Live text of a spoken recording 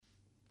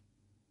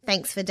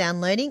Thanks for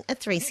downloading a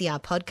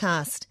 3CR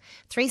podcast.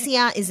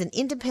 3CR is an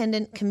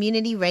independent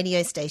community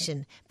radio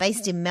station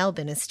based in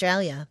Melbourne,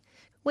 Australia.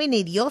 We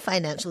need your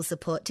financial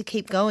support to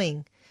keep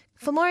going.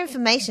 For more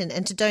information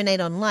and to donate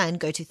online,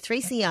 go to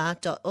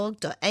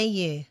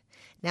 3cr.org.au.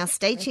 Now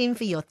stay tuned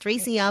for your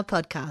 3CR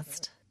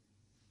podcast.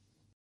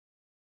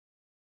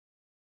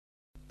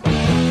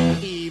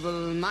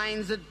 Evil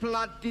minds that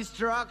plot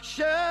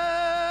destruction,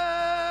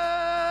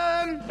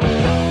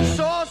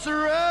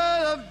 sorcerer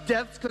of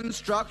death's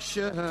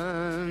construction.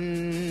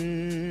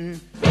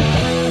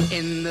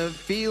 In the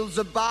fields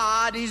of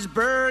bodies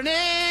burning,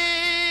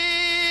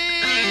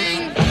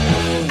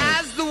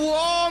 as the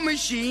war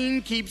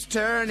machine keeps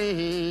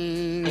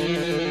turning.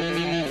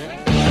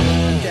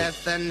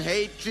 Death and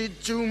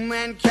hatred to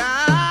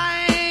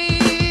mankind,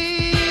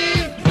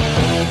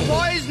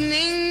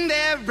 poisoning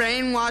their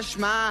brainwashed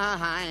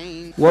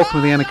mind.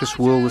 Welcome to the Anarchist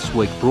World This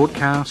Week,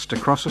 broadcast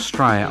across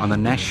Australia on the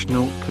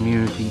National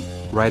Community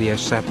Radio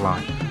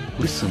Satellite.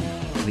 Listen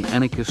to the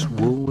Anarchist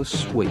World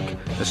This Week,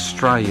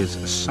 Australia's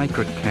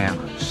sacred cow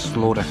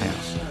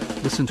slaughterhouse.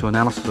 Listen to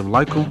analysis of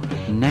local,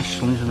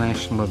 national,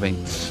 international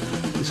events.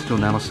 Listen to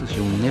analysis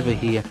you'll never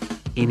hear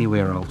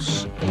anywhere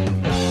else.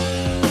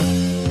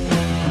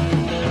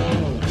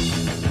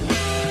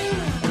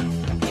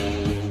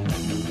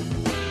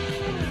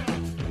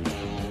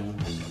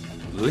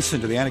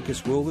 Listen to the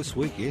Anarchist World This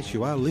Week. Yes,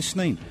 you are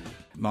listening.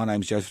 My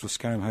name's Joseph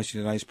Lascari. I'm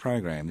hosting today's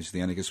program. This is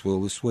the Anarchist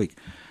World This Week.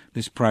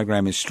 This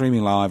program is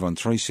streaming live on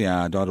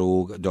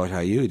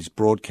 3cr.org.au. It is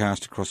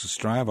broadcast across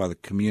Australia by the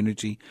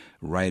Community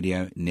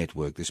Radio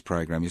Network. This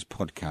program is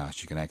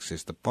podcast. You can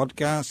access the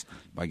podcast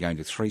by going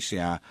to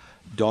 3cr.org.au.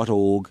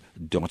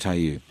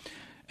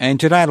 And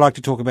today I'd like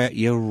to talk about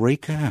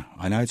Eureka.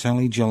 I know it's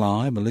only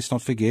July, but let's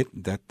not forget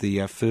that the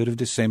 3rd of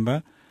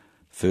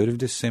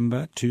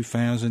December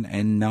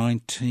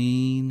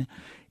 2019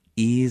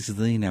 is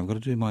the, now I've got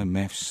to do my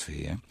maths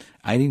here,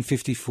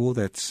 1854,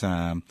 that's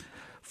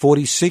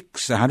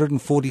 46,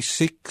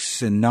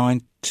 146 and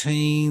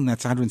 19,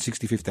 that's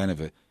 165th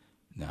anniversary.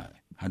 No,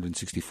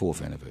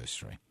 164th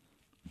anniversary.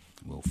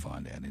 We'll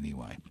find out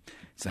anyway.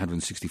 It's the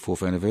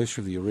 164th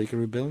anniversary of the Eureka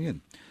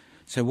Rebellion.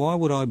 So why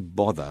would I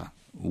bother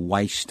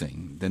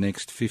wasting the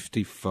next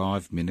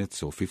 55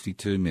 minutes or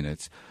 52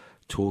 minutes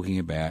talking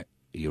about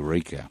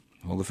Eureka?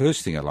 Well, the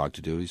first thing I'd like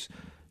to do is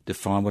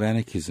define what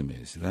anarchism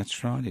is.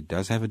 That's right, it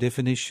does have a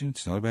definition.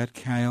 It's not about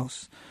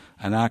chaos,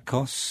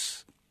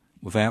 anarchos,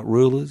 without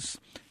rulers.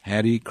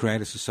 How do you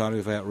create a society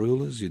without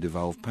rulers? You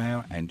devolve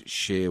power and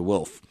share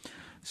wealth.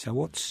 So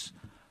what's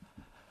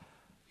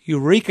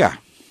Eureka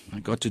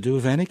got to do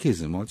with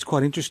anarchism? Well, it's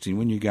quite interesting.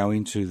 When you go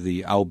into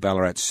the old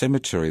Ballarat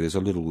cemetery, there's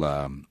a little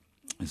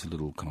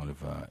kind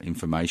of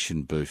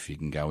information booth you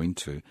can go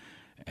into,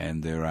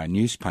 and there are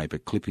newspaper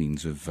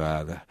clippings of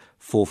the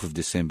 4th of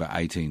December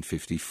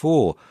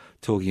 1854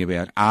 talking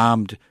about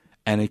armed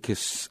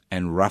anarchists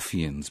and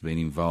ruffians being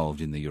involved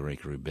in the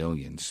Eureka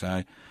Rebellion.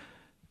 So,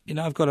 you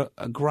know, I've got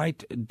a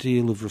great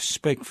deal of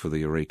respect for the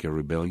Eureka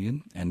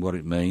Rebellion and what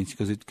it means,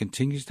 because it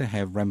continues to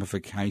have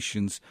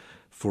ramifications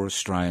for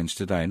Australians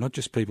today, not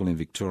just people in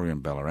Victoria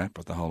and Ballarat,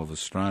 but the whole of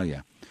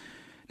Australia.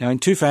 Now, in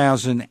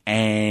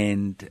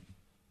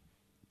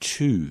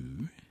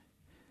 2002...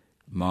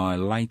 my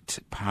late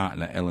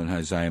partner, Ellen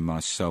Jose, and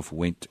myself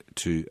went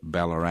to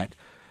Ballarat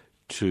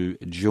to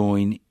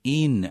join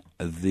in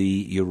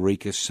the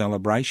Eureka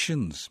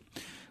celebrations.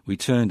 We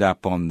turned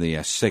up on the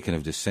 2nd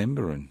of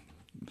December and,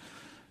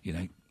 you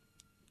know,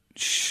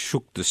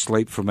 shook the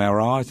sleep from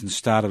our eyes and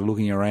started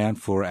looking around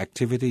for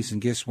activities.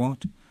 And guess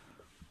what?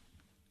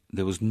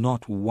 There was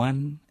not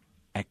one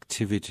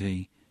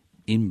activity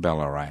in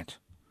Ballarat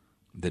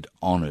that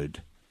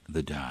honoured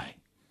the day.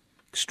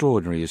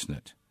 Extraordinary, isn't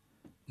it?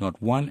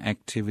 Not one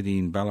activity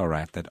in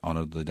Ballarat that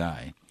honoured the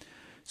day.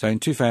 So in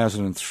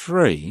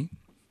 2003,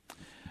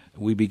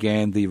 we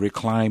began the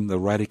Reclaim the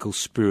Radical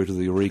Spirit of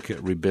the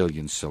Eureka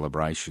Rebellion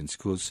celebrations,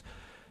 because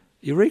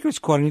Eureka is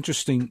quite an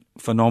interesting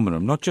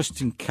phenomenon, not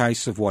just in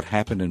case of what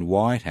happened and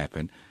why it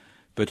happened,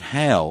 but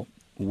how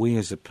we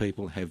as a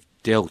people have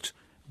dealt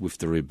with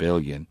the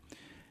rebellion,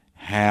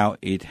 how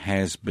it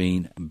has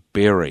been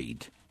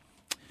buried,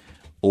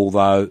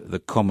 although the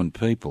common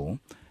people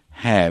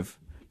have,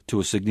 to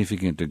a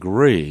significant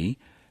degree,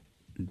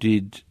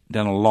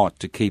 done a lot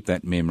to keep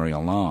that memory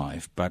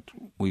alive. But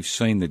we've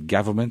seen that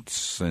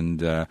governments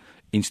and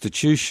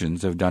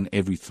institutions have done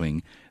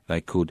everything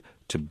they could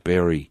to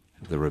bury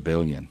the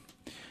rebellion.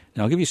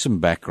 Now, I'll give you some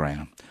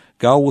background.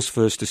 Gold was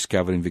first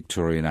discovered in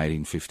Victoria in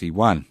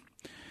 1851.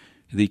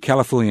 The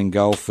Californian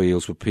gold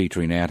fields were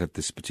petering out at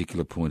this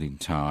particular point in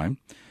time,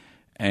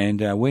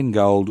 and when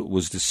gold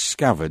was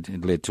discovered,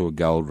 it led to a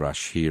gold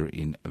rush here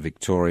in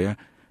Victoria.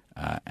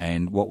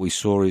 And what we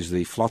saw is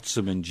the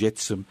flotsam and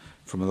jetsam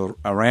from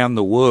around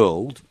the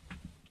world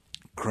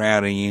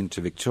crowding into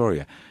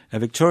Victoria. Now,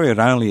 Victoria had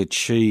only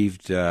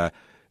achieved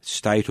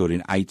statehood in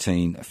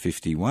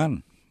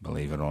 1851,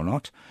 believe it or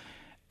not.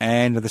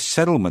 And the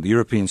settlement, the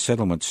European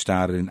settlement,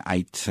 started in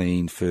late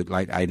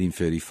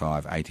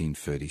 1835,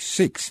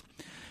 1836.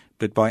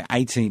 But by the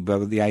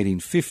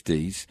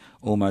 1850s,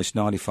 almost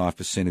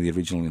 95% of the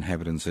original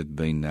inhabitants had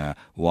been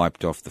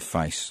wiped off the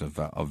face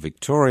of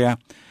Victoria.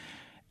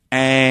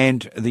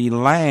 And the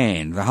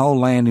whole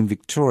land in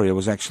Victoria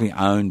was actually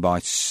owned by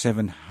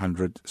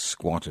 700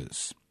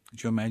 squatters.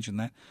 Could you imagine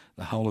that?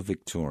 The whole of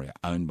Victoria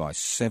owned by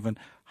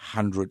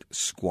 700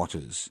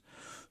 squatters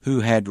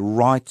who had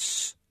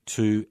rights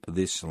to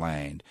this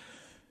land,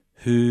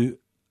 who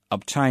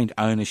obtained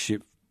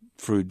ownership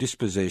through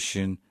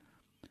dispossession,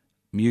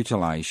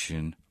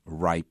 mutilation,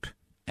 rape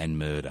and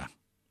murder,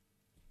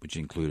 which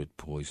included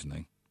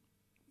poisoning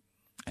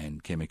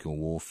and chemical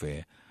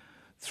warfare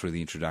through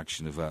the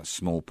introduction of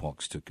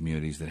smallpox to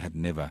communities that had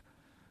never,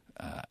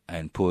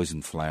 and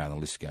poisoned flour, and the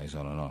list goes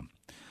on and on.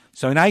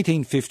 So in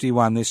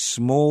 1851, this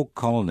small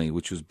colony,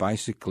 which was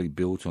basically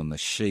built on the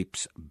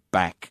sheep's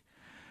back,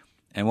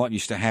 and what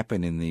used to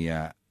happen in the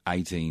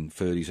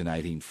 1830s and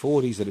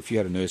 1840s, that if you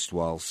had an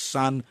erstwhile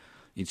son,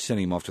 you'd send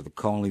him off to the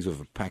colonies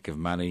with a pack of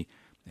money,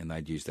 and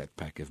they'd use that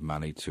pack of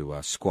money to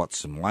squat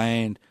some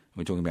land.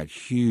 We're talking about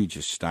huge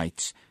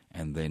estates,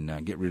 and then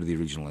get rid of the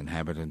original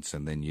inhabitants,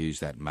 and then use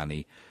that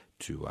money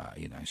to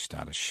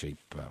start a sheep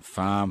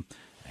farm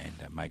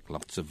and make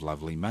lots of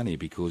lovely money,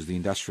 because the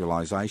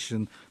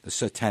industrialisation, the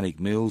satanic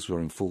mills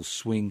were in full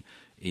swing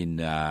in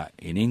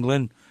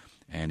England,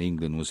 and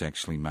England was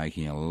actually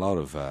making a lot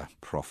of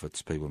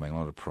profits. People were making a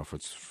lot of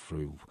profits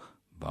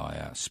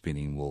by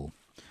spinning wool.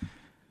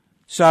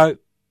 So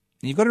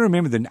you've got to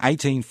remember that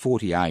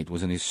 1848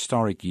 was an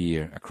historic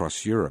year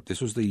across Europe.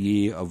 This was the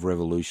year of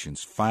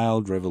revolutions,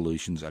 failed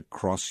revolutions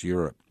across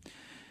Europe,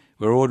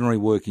 where ordinary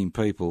working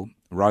people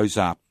rose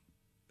up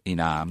in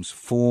arms,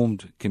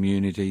 formed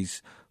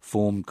communities,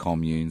 formed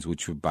communes,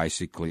 which were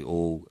basically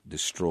all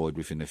destroyed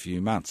within a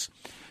few months.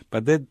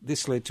 But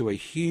this led to a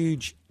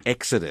huge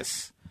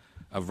exodus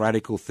of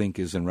radical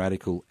thinkers and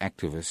radical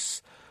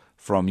activists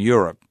from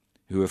Europe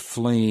who were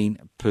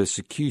fleeing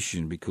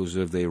persecution because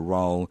of their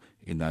role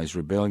in those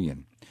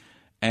rebellion.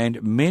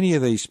 And many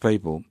of these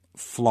people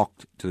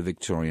flocked to the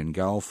Victorian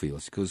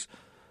goldfields, because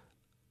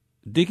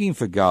digging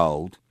for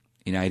gold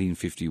in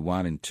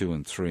 1851 and 2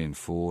 and 3 and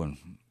 4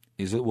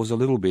 it was a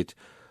little bit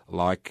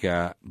like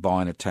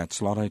buying a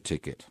Tats Lotto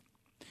ticket.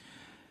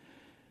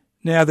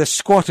 Now, the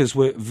squatters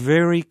were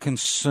very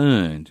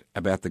concerned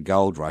about the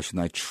gold rush,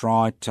 and they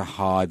tried to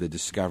hide the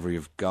discovery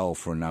of gold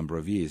for a number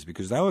of years,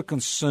 because they were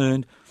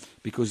concerned,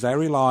 because they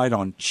relied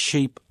on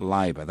cheap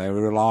labour. They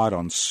relied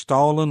on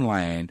stolen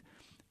land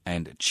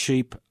and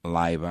cheap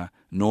labour,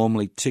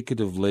 normally ticket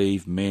of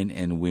leave men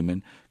and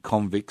women,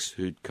 convicts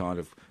who'd kind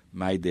of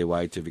made their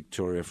way to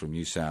Victoria from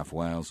New South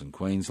Wales and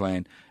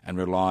Queensland, and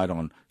relied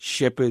on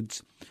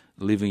shepherds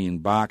living in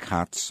bark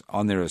huts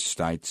on their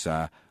estates,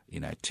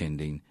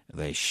 tending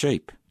their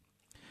sheep.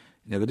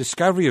 Now, the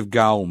discovery of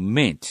gold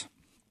meant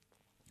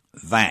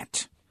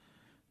that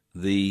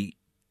the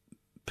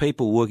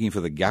people working for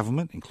the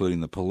government,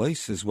 including the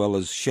police, as well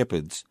as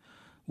shepherds,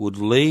 would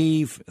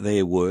leave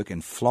their work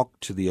and flock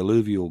to the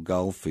alluvial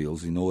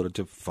goldfields in order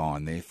to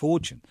find their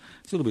fortune.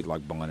 It's a little bit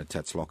like buying a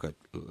Tats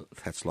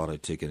Lotto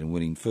ticket and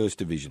winning First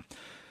Division.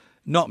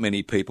 Not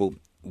many people,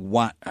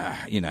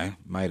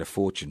 made a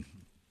fortune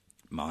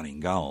mining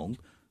gold,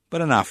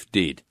 but enough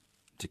did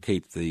to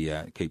keep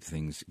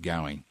things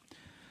going.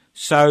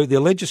 So the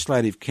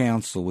Legislative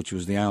Council, which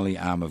was the only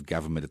arm of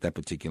government at that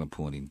particular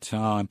point in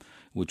time,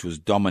 which was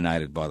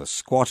dominated by the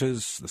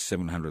squatters, the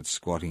 700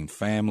 squatting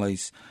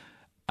families,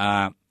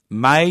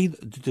 made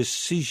the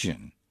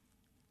decision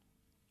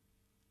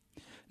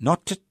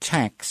not to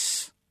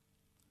tax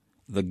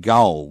the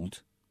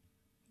gold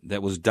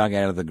that was dug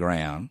out of the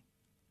ground,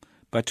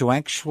 but to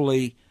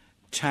actually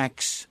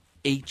tax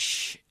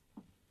each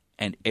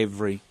and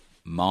every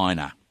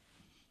miner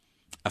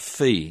a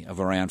fee of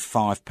around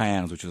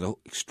 £5, which is an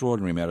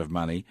extraordinary amount of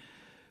money,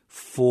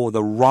 for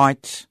the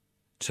right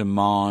to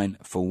mine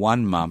for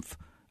 1 month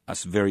a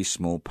very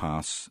small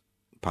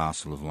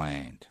parcel of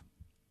land.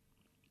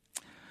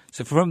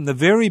 So from the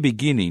very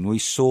beginning, we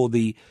saw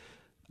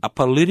a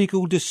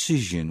political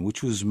decision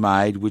which was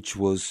made, which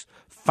was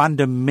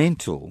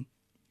fundamental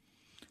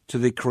to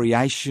the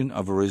creation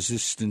of a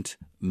resistant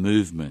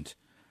movement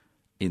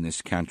in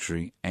this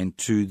country and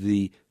to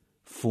the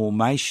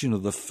formation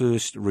of the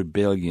first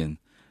rebellion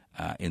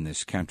in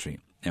this country.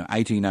 Now,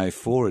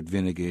 1804 at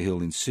Vinegar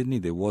Hill in Sydney,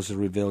 there was a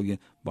rebellion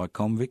by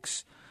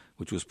convicts,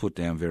 which was put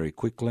down very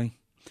quickly.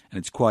 And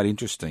it's quite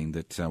interesting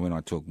that when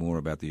I talk more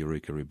about the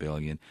Eureka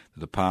Rebellion,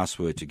 the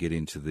password to get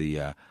into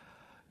the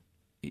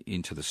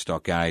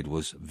stockade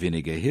was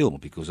Vinegar Hill,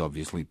 because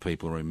obviously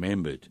people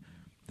remembered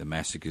the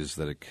massacres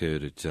that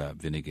occurred at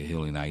Vinegar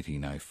Hill in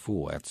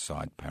 1804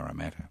 outside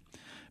Parramatta.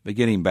 But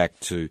getting back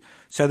to...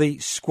 So the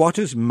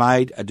squatters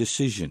made a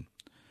decision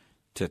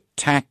to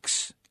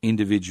tax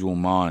individual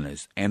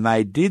miners, and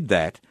they did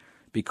that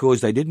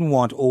because they didn't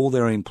want all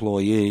their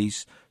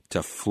employees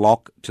to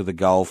flock to the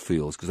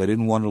goldfields, because they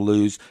didn't want to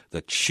lose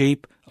the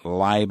cheap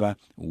labour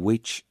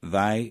which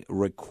they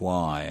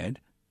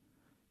required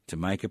to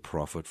make a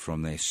profit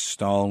from their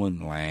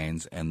stolen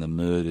lands and the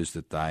murders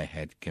that they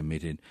had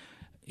committed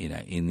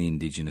in the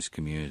Indigenous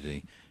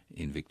community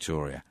in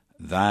Victoria.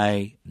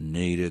 They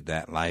needed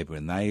that labour,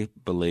 and they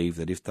believed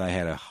that if they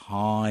had a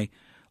high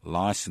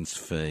licence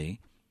fee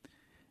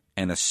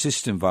and a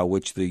system by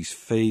which these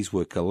fees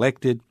were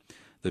collected,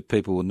 that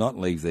people would not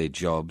leave their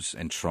jobs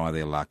and try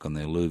their luck on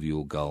the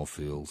alluvial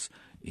goldfields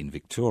in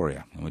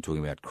Victoria. And we're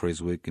talking about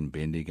Creswick and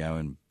Bendigo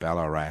and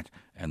Ballarat,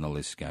 and the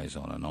list goes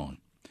on and on.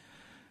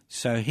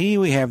 So here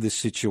we have this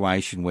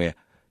situation where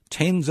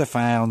tens of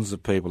thousands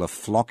of people are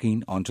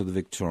flocking onto the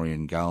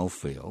Victorian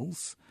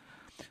goldfields.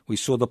 We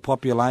saw the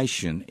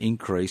population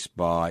increase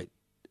by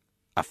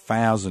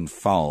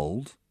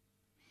 1,000-fold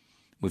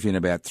within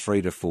about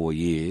 3 to 4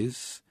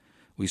 years.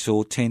 We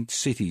saw tent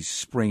cities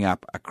spring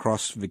up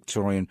across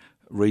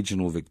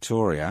regional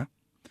Victoria,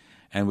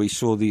 and we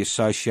saw the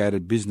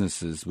associated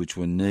businesses which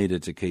were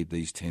needed to keep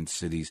these tent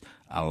cities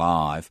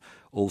alive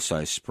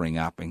also spring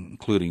up,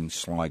 including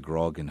Sly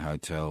Grog and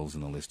hotels,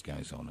 and the list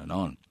goes on and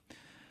on.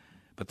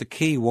 But the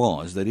key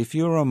was that if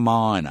you're a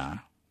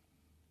miner,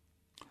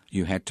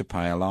 you had to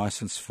pay a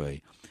licence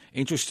fee.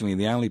 Interestingly,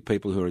 the only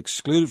people who were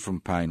excluded from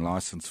paying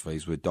licence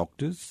fees were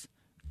doctors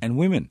and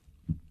women,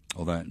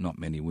 although not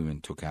many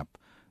women took up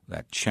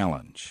that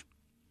challenge.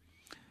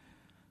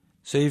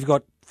 So you've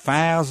got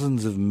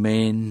thousands of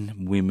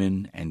men,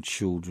 women and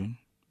children,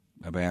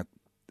 about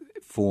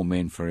 4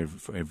 men for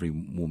every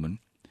woman,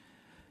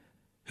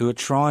 who are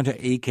trying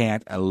to eke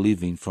out a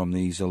living from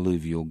these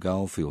alluvial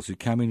goldfields, who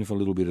come in with a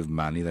little bit of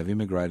money. They've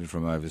immigrated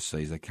from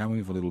overseas. They come in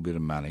with a little bit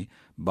of money,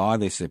 buy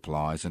their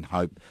supplies and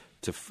hope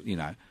to,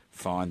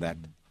 find that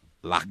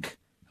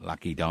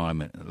lucky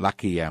diamond,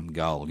 lucky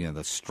gold,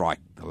 the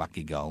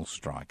lucky gold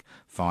strike.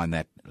 Find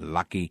that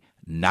lucky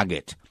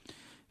nugget,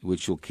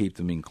 which will keep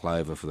them in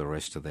clover for the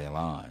rest of their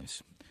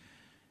lives.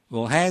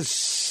 Well,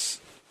 as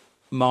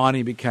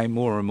mining became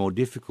more and more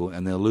difficult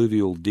and the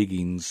alluvial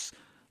diggings,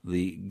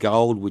 the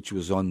gold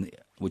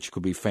which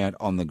could be found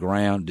on the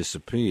ground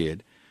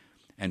disappeared,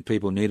 and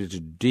people needed to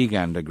dig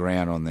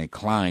underground on their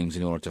claims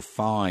in order to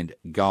find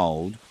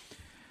gold,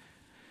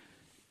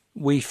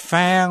 we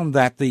found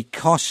that the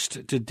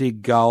cost to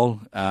dig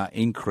gold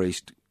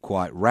increased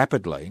quite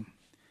rapidly,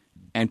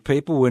 and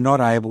people were not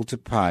able to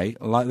pay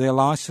their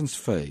licence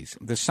fees.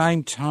 At the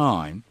same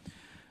time,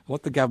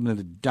 what the government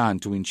had done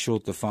to ensure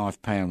that the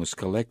 £5 was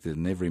collected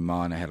and every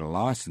miner had a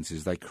licence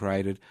is they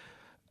created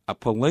a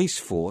police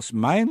force,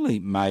 mainly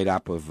made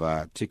up of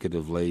ticket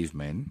of leave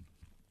men,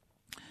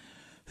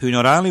 who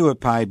not only were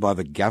paid by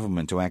the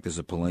government to act as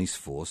a police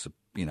force,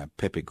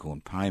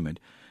 peppercorn payment,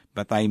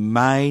 but they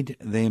made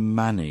their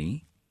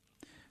money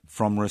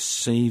from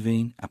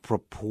receiving a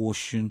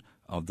proportion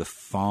of the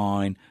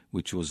fine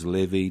which was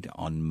levied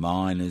on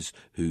miners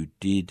who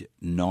did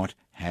not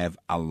have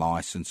a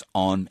licence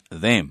on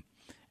them.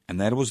 And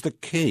that was the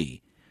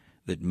key,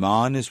 that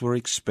miners were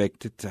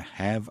expected to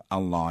have a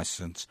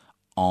licence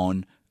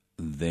on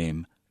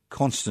them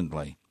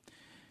constantly.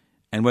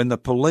 And when the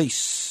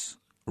police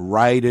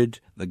raided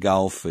the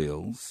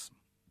goldfields,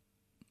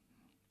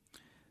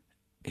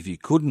 if you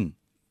couldn't,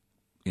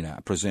 you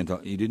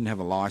didn't have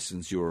a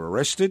licence, you were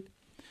arrested.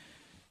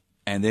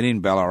 And then in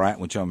Ballarat,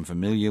 which I'm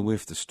familiar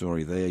with, the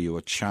story there, you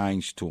were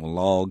changed to a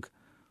log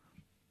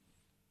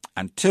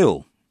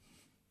until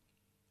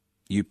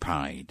you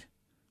paid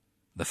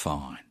the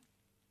fine.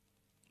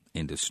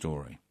 End of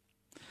story.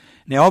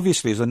 Now,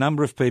 obviously, as the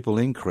number of people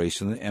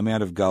increased and the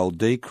amount of gold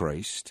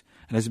decreased,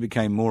 and as it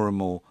became more and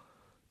more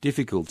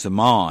difficult to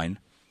mine,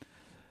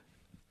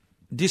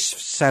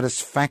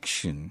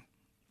 dissatisfaction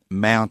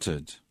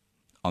mounted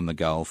on the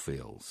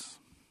goldfields.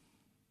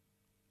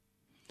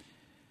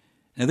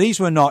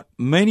 Now,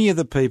 many of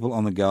the people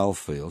on the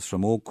goldfields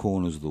from all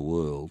corners of the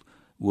world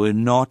were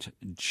not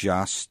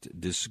just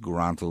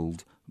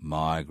disgruntled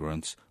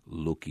migrants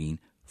looking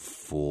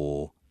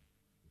for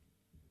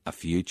a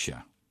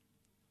future.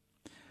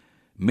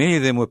 Many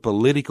of them were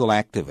political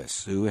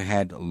activists who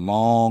had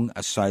long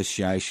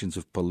associations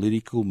of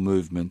political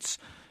movements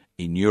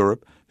in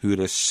Europe, who had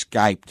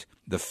escaped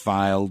the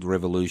failed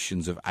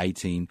revolutions of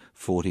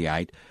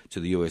 1848 to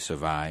the US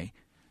of A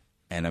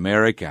and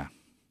America.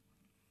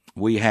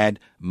 We had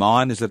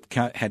miners that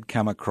had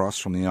come across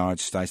from the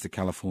United States, the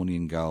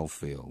Californian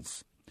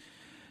goldfields.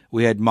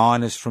 We had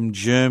miners from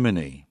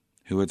Germany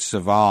who had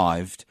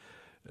survived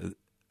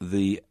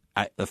the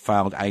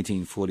failed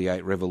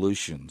 1848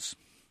 revolutions.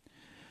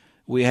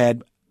 We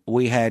had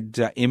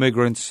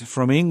immigrants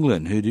from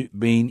England who'd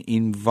been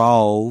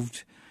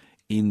involved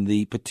in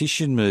the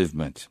petition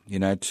movement,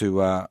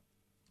 to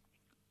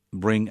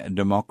bring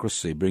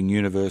democracy, bring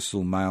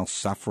universal male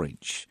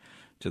suffrage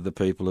to the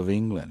people of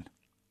England.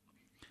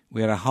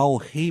 We had a whole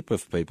heap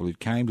of people who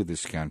came to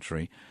this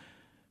country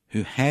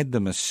who had the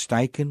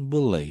mistaken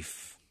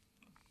belief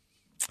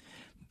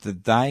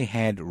that they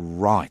had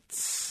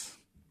rights.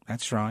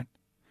 That's right.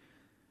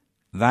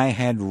 They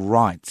had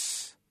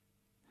rights.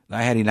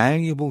 They had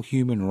inalienable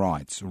human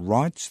rights,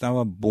 rights they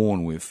were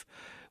born with,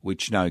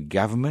 which no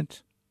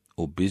government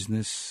or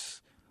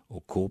business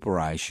or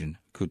corporation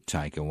could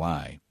take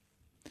away.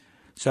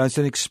 So it's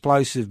an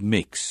explosive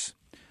mix.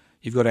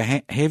 You've got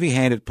a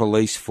heavy-handed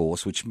police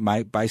force which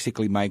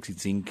basically makes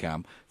its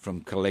income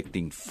from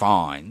collecting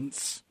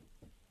fines.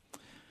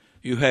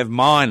 You have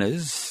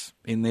miners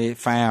in their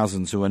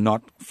thousands who are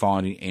not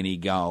finding any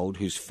gold,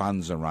 whose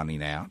funds are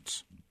running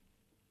out.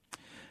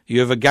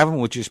 You have a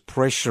government which is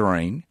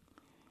pressuring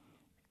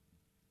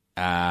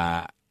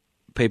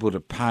people to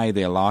pay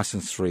their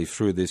licence fee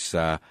through this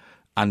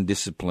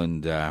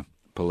undisciplined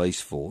police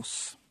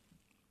force.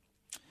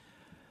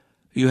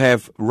 You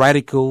have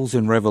radicals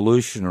and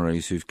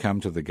revolutionaries who've come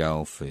to the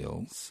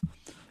goldfields.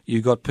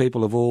 You've got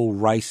people of all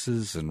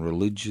races and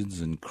religions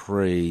and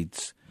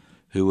creeds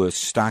who are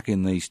stuck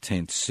in these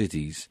tent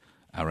cities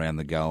around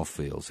the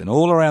goldfields. And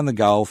all around the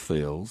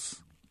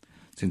goldfields,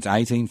 since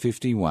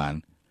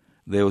 1851,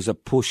 there was a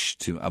push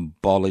to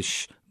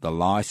abolish the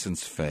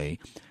licence fee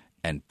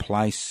and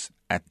place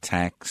a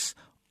tax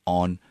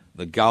on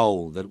the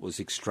gold that was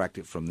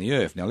extracted from the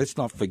earth. Now, let's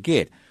not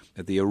forget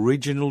that the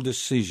original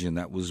decision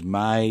that was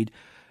made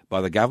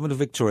by the Government of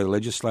Victoria, the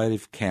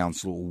Legislative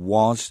Council,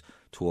 was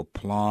to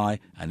apply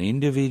an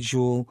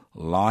individual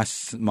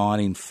licence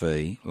mining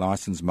fee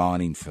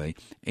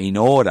in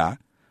order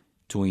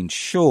to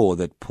ensure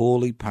that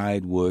poorly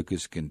paid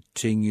workers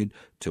continued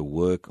to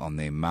work on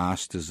their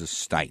masters'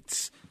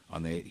 estates,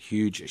 on their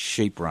huge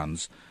sheep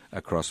runs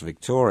across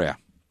Victoria.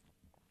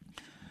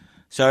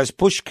 So as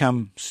push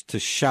comes to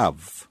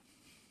shove,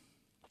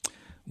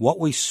 what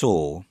we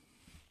saw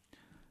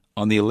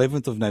on the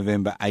 11th of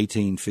November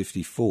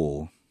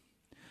 1854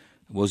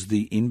 was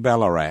in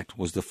Ballarat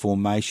was the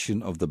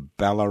formation of the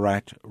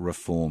Ballarat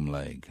Reform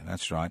League.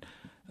 That's right,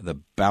 the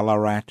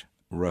Ballarat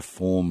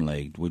Reform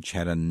League, which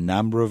had a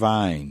number of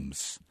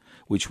aims,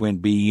 which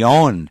went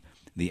beyond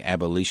the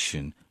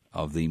abolition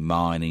of the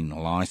mining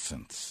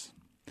licence.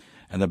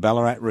 And the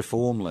Ballarat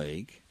Reform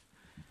League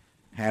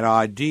had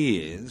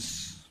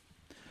ideas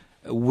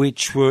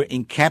which were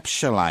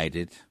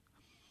encapsulated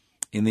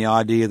in the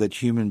idea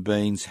that human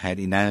beings had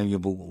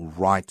inalienable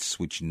rights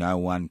which no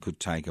one could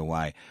take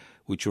away,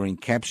 which were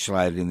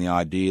encapsulated in the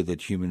idea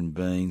that human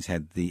beings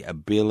had the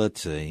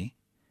ability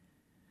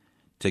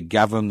to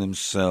govern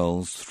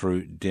themselves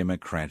through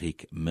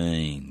democratic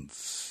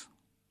means.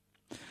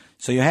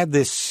 So you had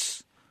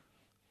this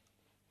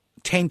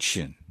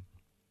tension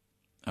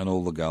on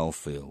all the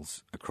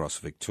goldfields across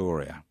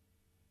Victoria.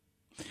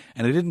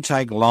 And it didn't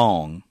take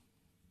long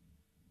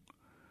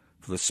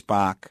for the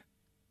spark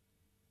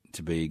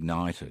to be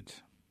ignited.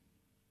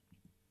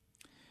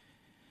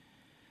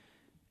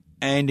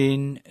 And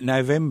in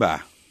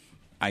November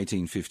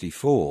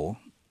 1854,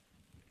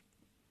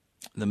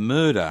 the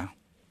murder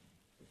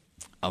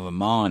of a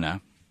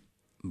miner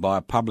by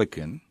a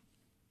publican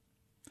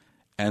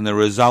and the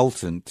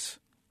resultant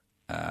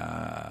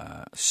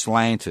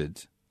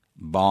slanted,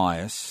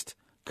 biased,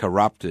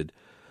 corrupted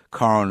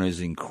coroner's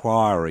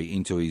inquiry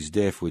into his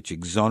death, which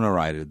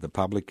exonerated the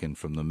publican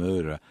from the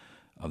murder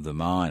of the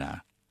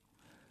miner,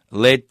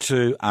 led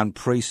to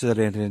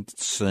unprecedented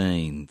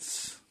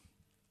scenes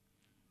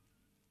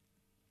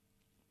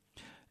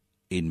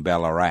in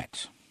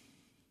Ballarat,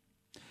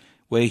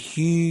 where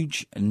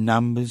huge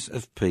numbers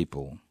of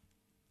people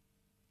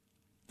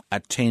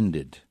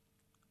attended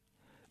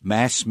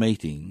mass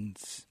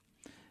meetings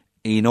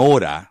in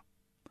order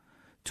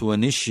to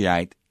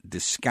initiate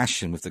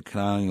discussion with the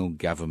colonial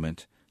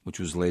government, which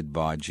was led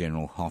by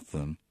General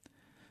Hotham,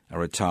 a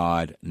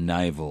retired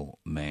naval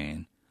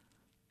man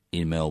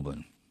in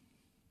Melbourne.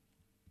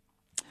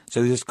 So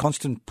there's this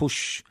constant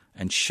push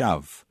and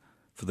shove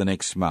for the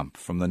next month,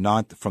 from the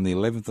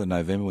 11th of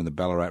November, when the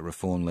Ballarat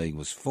Reform League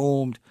was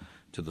formed,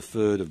 to the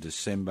 3rd of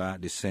December,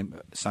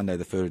 Sunday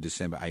the 3rd of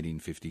December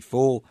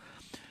 1854,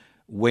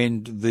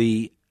 when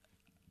the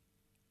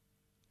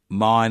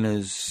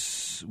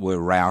miners were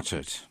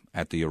routed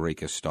at the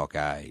Eureka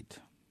Stockade.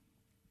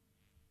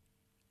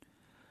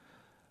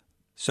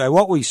 So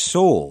what we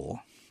saw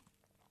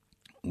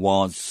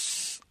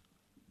was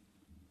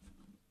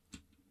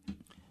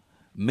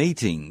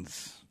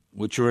meetings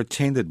which were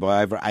attended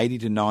by over 80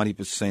 to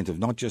 90% of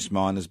not just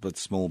miners but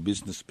small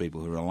business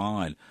people who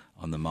relied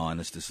on the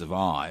miners to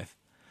survive,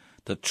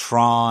 to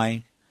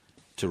try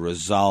to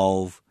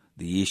resolve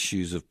the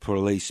issues of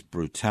police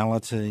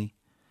brutality,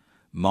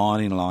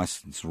 mining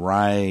licence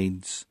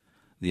raids,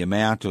 the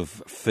amount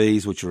of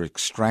fees which were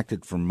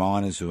extracted from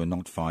miners who are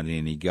not finding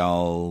any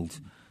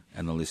gold,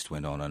 and the list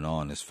went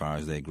on as far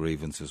as their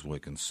grievances were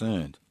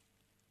concerned.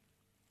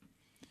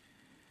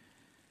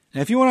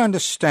 Now, if you want to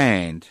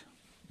understand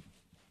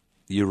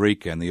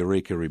Eureka and the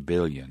Eureka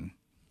Rebellion,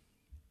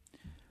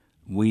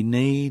 we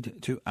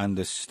need to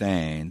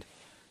understand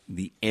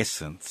the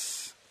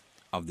essence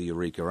of the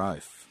Eureka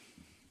Oath.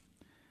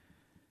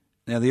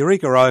 Now, the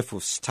Eureka Oath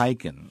was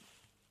taken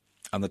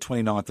on the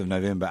 29th of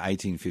November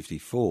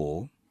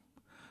 1854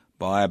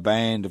 by a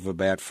band of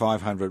about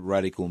 500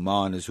 radical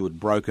miners who had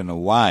broken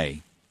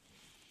away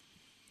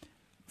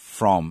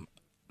from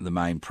the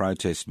main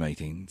protest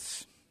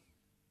meetings,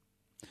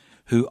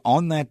 who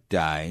on that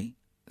day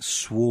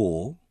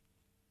swore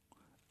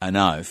an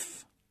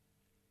oath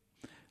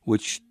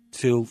which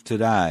till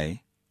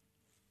today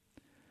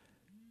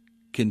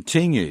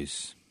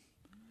continues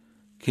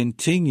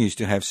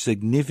to have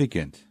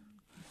significant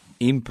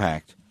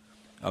impact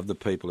of the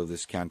people of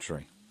this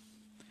country.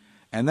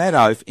 And that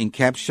oath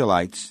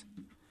encapsulates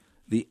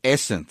the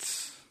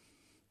essence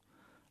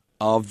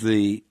of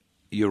the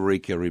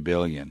Eureka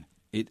Rebellion.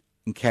 It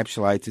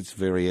encapsulates its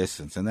very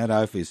essence, and that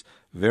oath is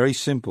very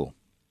simple.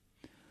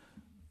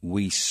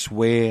 We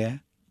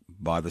swear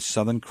by the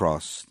Southern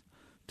Cross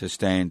to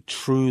stand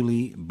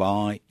truly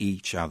by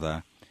each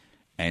other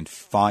and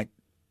fight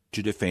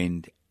to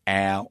defend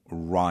our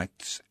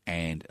rights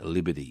and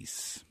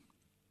liberties.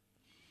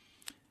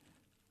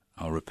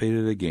 I'll repeat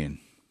it again.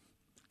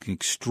 An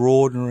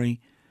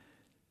extraordinary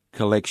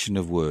collection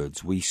of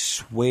words. We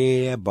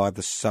swear by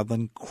the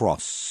Southern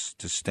Cross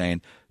to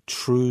stand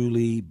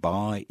truly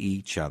by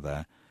each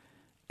other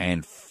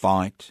and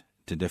fight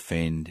to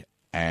defend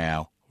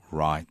our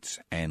rights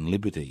and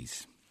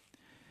liberties.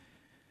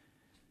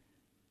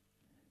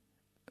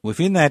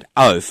 Within that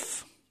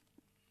oath,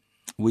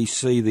 we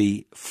see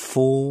the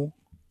four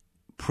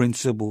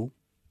principal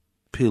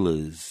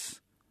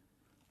pillars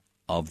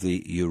of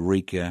the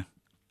Eureka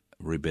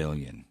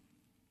Rebellion.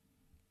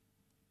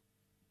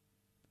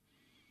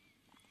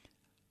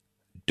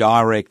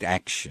 Direct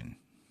action,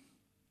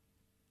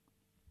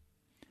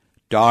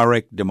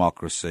 direct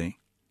democracy,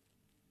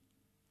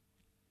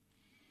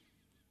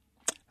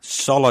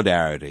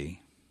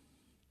 solidarity,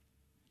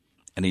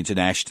 and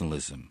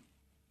internationalism.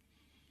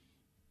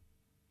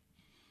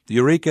 The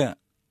Eureka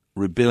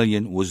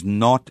Rebellion was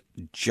not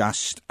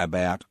just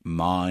about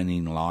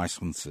mining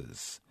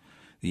licences.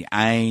 The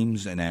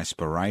aims and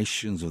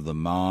aspirations of the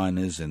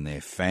miners and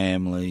their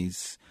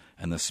families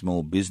and the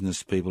small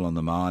business people on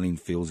the mining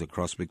fields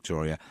across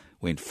Victoria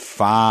went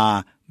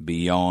far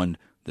beyond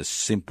the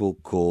simple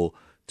call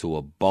to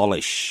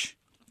abolish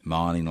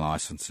mining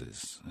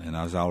licences. And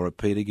as I'll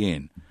repeat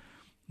again,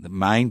 the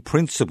main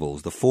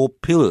principles, the four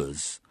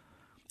pillars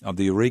of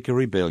the Eureka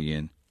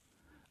Rebellion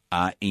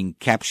are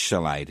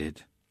encapsulated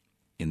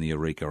in the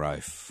Eureka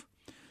Oath.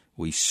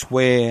 We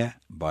swear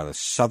by the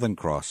Southern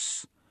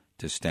Cross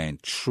to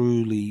stand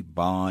truly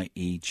by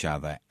each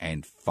other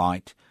and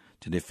fight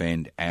to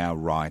defend our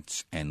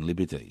rights and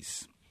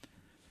liberties.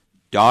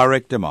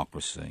 Direct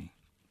democracy,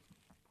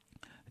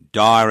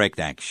 direct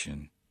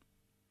action,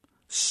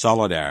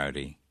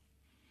 solidarity,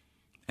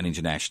 and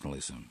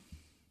internationalism.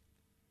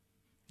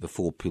 The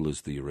four pillars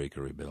of the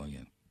Eureka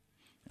Rebellion.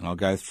 And I'll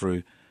go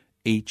through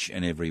each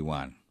and every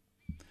one.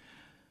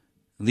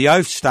 The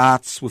oath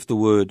starts with the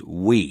word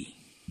we.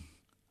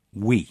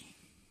 We.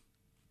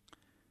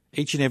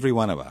 Each and every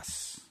one of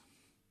us.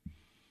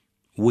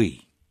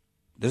 We.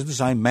 It doesn't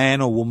say man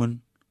or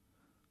woman.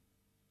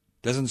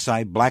 It doesn't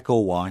say black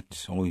or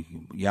white, or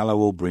yellow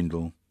or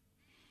brindle.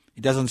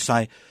 It doesn't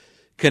say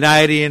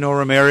Canadian or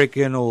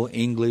American or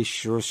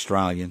English or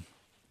Australian.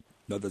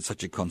 Not that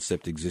such a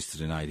concept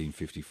existed in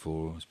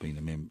 1854 as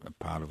being a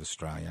part of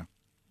Australia.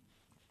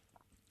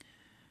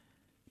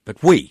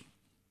 But we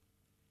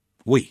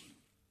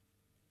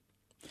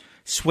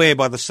swear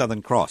by the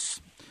Southern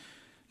Cross.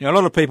 Now, a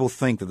lot of people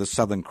think that the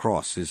Southern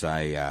Cross is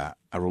a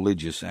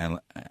religious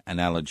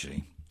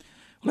analogy.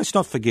 Let's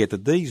not forget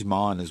that these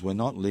miners were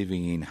not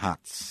living in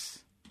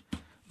huts.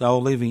 They were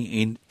living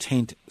in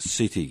tent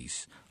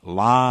cities,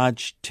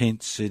 large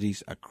tent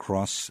cities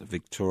across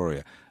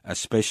Victoria,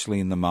 especially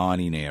in the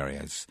mining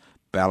areas,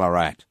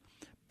 Ballarat,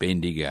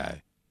 Bendigo,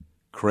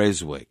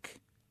 Creswick,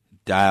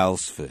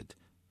 Daylesford,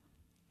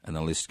 and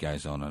the list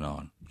goes on and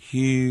on.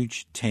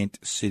 Huge tent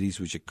cities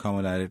which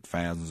accommodated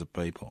thousands of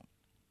people.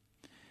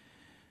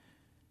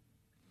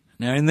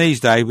 Now, in these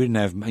days, we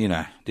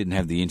didn't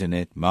have the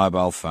internet,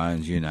 mobile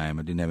phones, you name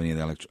it, didn't have any of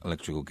the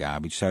electrical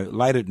garbage. So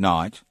late at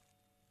night,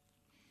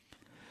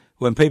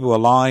 when people were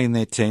lying in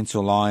their tents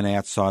or lying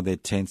outside their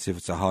tents, if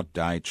it's a hot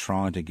day,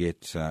 trying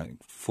to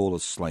fall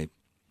asleep,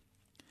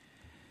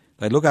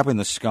 they'd look up in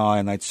the sky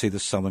and they'd see the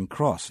Southern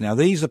Cross. Now,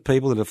 these are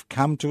people that have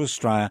come to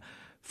Australia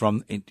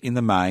in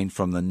the main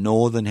from the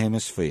Northern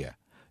Hemisphere.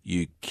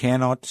 You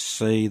cannot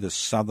see the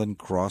Southern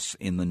Cross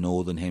in the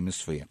Northern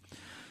Hemisphere.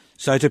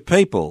 So to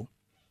people,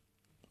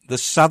 the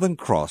Southern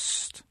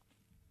Cross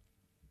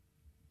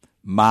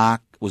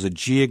was a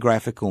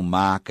geographical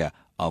marker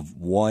of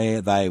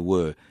where they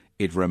were.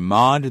 It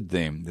reminded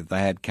them that they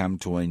had come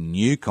to a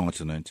new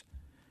continent,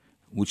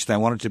 which they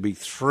wanted to be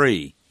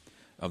free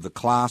of the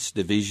class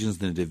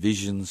divisions and the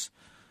divisions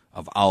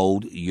of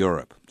old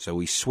Europe. So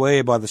we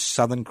swear by the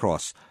Southern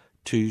Cross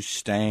to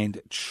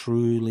stand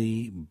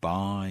truly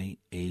by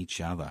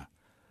each other.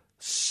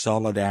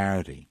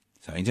 Solidarity.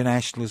 So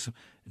internationalism,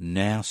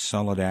 now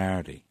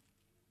solidarity.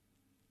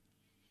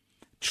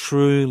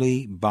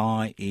 Truly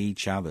by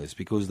each other,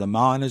 because the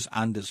miners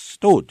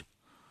understood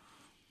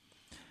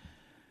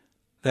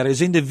that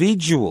as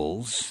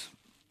individuals,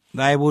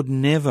 they would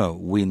never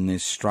win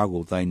this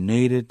struggle. They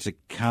needed to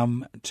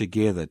come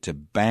together, to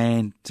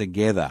band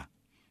together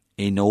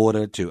in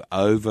order to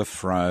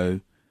overthrow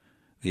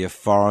the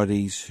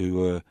authorities who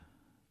were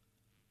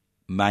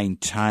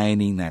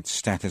maintaining that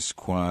status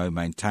quo,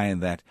 maintaining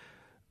that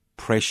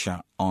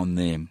pressure on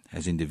them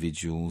as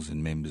individuals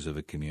and members of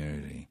a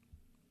community.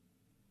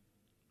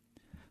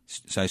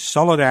 So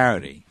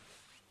solidarity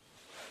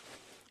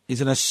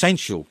is an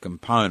essential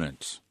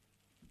component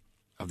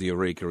of the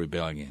Eureka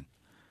Rebellion.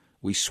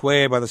 We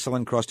swear by the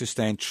Southern Cross to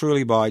stand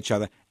truly by each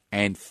other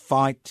and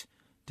fight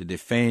to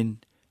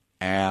defend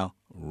our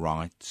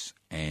rights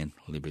and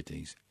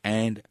liberties.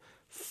 And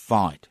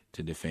fight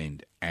to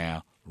defend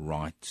our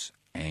rights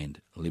and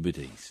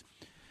liberties.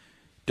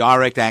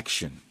 Direct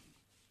action,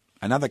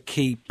 another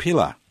key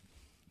pillar.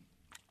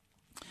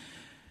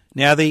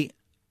 Now, the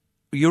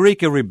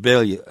Eureka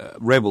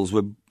rebels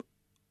were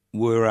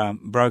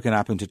broken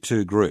up into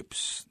two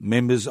groups.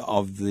 Members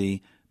of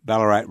the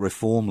Ballarat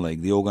Reform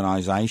League, the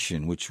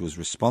organisation which was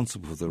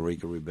responsible for the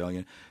Eureka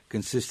Rebellion,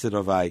 consisted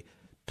of a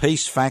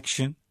peace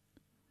faction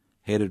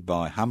headed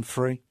by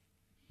Humphrey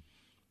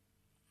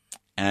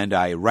and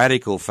a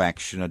radical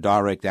faction, a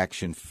direct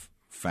action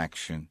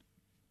faction.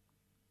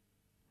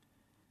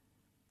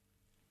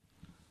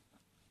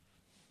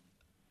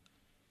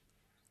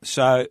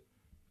 So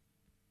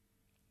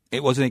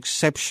it was an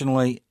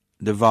exceptionally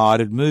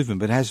divided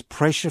movement, but as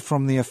pressure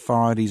from the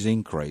authorities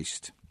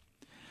increased,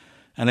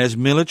 and as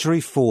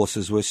military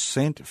forces were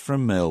sent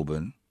from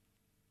Melbourne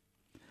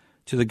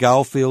to the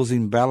goldfields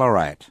in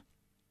Ballarat,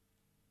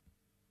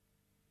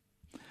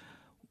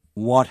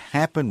 what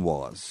happened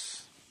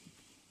was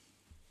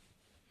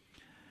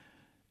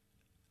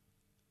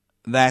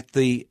that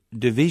the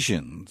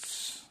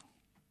divisions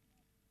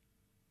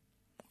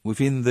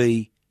within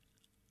the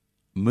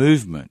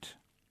movement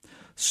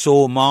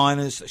saw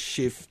miners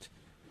shift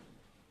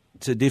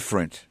to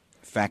different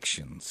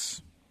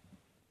factions.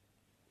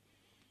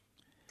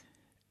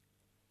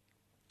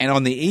 And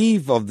on the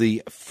eve of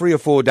the 3 or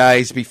 4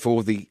 days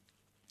before the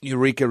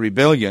Eureka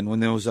Rebellion, when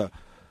there was a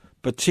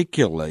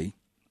particularly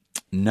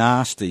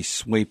nasty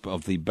sweep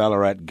of the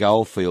Ballarat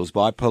goldfields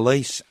by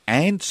police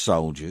and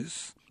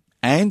soldiers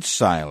and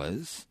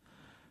sailors,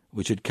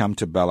 which had come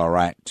to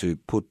Ballarat to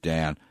put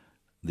down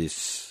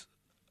this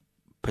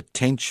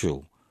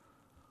potential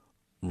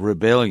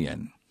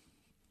rebellion,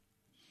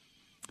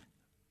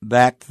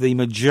 that the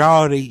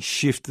majority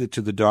shifted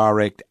to the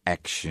direct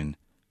action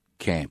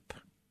camp.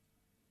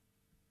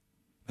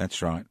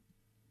 That's right.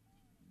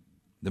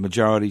 The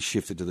majority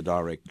shifted to the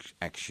direct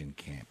action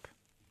camp.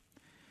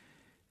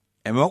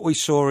 And what we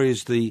saw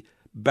is the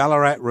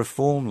Ballarat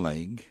Reform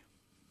League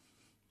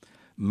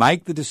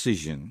make the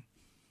decision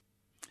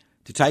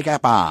to take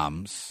up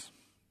arms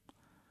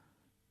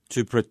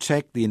to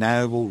protect the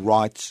inalienable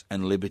rights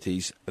and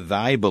liberties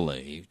they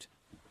believed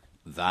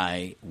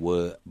they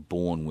were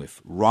born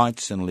with.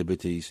 Rights and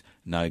liberties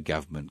no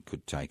government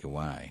could take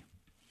away.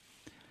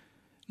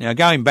 Now,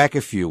 going back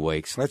a few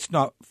weeks, let's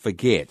not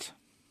forget,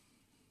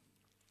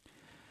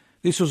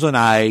 this was an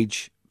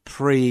age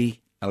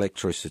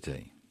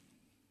pre-electricity.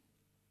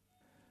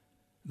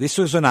 This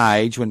was an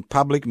age when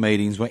public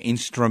meetings were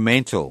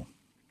instrumental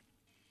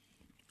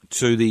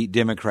to the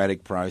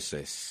democratic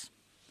process.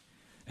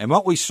 And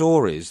what we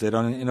saw is that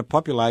in a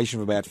population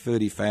of about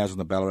 30,000 on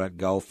the Ballarat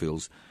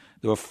goldfields,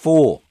 there were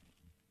 4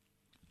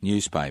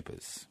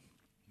 newspapers,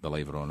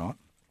 believe it or not.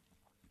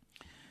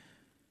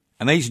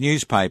 And these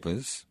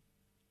newspapers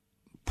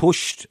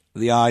pushed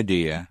the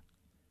idea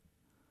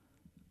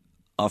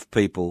of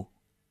people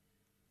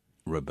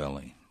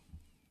rebelling,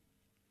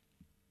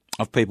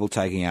 of people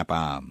taking up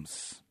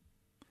arms,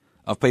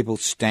 of people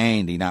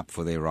standing up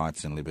for their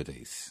rights and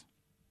liberties.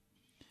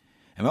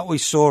 And what we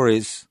saw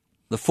is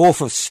the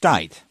Fourth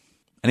Estate,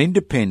 an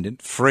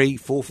independent, free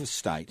Fourth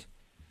Estate,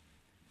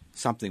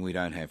 something we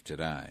don't have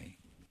today,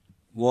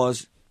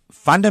 was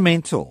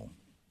fundamental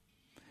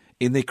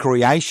in the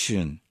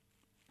creation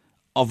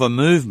of a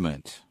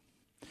movement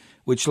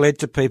which led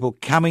to people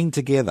coming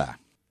together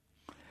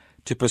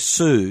to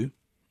pursue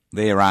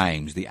their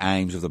aims, the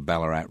aims of the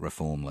Ballarat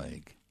Reform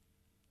League.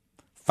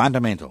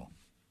 Fundamental.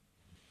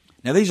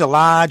 Now, these are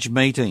large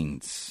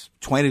meetings,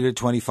 20 to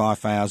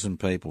 25,000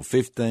 people,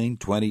 15,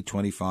 20,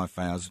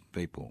 25,000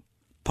 people,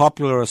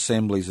 popular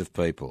assemblies of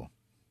people.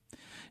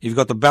 You've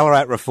got the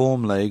Ballarat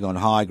Reform League on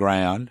high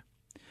ground.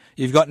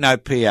 You've got no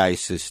PA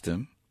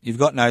system. You've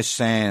got no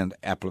sound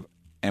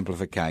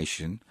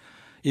amplification.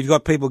 You've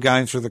got people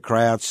going through the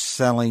crowd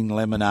selling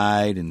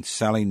lemonade and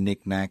selling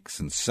knickknacks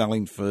and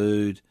selling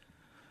food.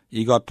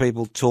 You've got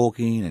people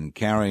talking and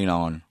carrying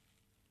on.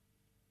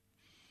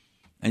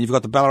 And you've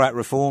got the Ballarat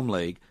Reform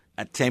League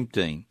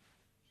attempting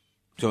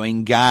to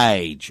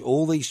engage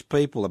all these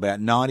people,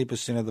 about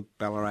 90% of the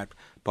Ballarat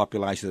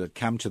population that had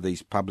come to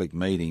these public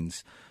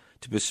meetings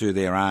to pursue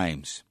their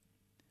aims.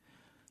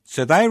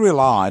 So they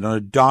relied on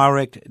a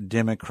direct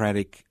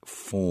democratic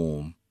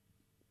form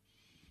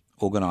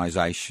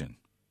organisation.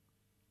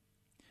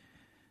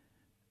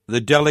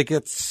 The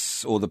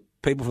delegates, or the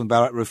people from the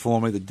Ballarat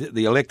Reform League,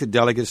 the elected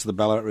delegates of the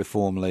Ballarat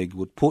Reform League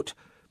would put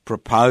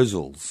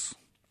proposals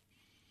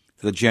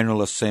to the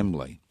General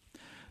Assembly.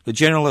 The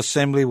General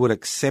Assembly would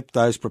accept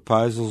those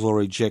proposals or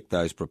reject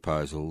those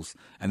proposals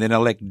and then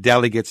elect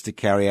delegates to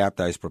carry out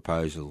those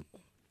proposals.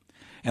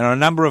 And on a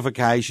number of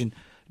occasions,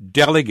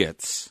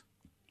 delegates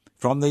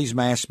from these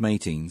mass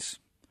meetings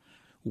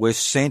were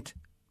sent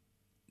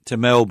to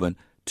Melbourne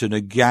to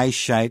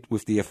negotiate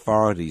with the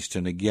authorities,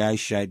 to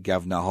negotiate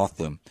Governor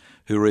Hotham,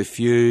 who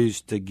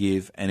refused to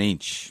give an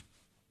inch.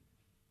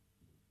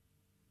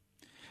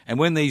 And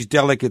when these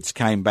delegates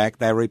came back,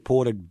 they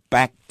reported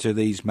back to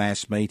these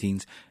mass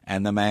meetings,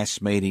 and the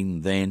mass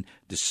meeting then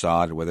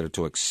decided whether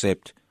to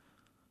accept,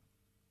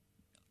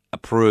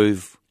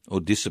 approve or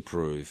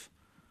disapprove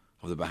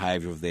of the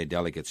behaviour of their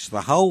delegates.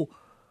 The whole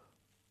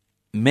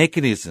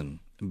mechanism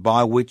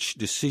by which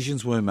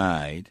decisions were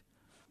made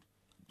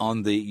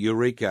on the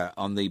Eureka,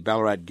 on the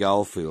Ballarat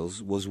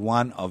goldfields, was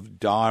one of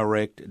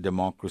direct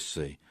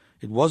democracy.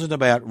 It wasn't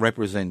about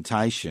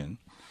representation.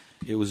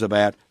 It was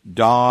about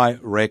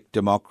direct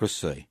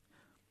democracy.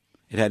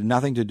 It had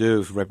nothing to do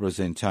with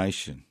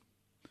representation.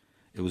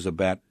 It was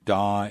about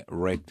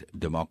direct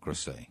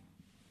democracy.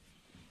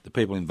 The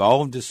people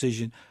involved in the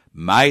decision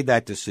made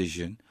that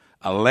decision,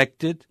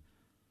 elected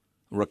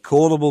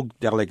recallable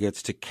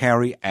delegates to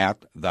carry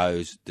out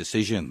those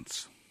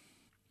decisions.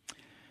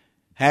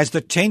 As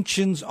the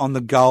tensions on the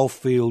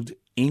goldfield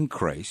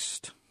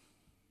increased,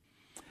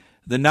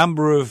 the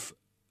number of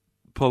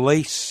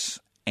police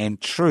and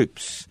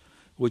troops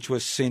which were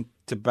sent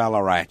to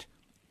Ballarat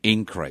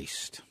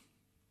increased.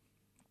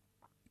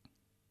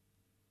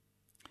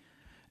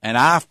 And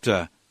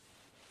after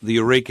the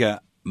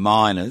Eureka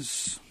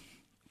miners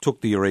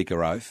took the Eureka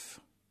oath,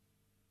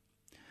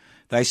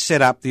 they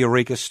set up the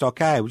Eureka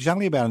Stockade, which is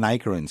only about an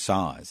acre in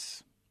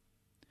size.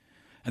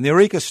 And the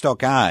Eureka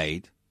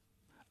Stockade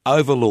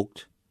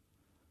overlooked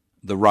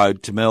the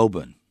road to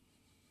Melbourne.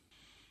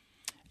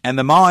 And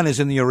the miners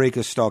in the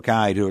Eureka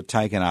Stockade who had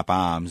taken up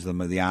arms,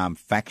 the armed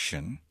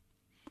faction,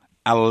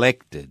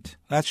 elected,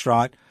 that's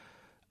right,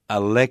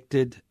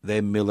 elected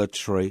their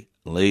military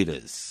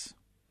leaders.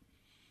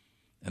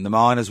 And the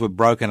miners were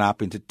broken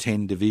up into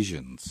 10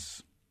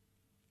 divisions.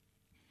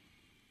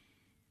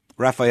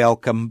 Raphael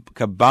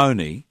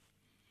Carboni,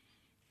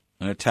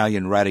 an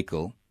Italian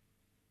radical,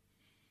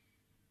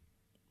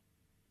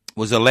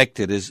 was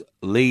elected as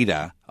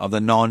leader of the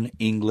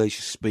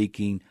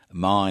non-English-speaking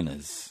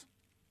miners.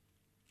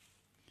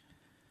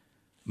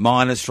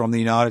 Miners from the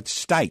United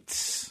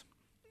States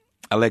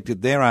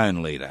elected their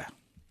own leader.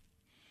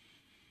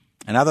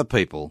 And other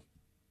people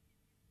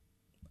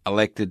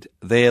elected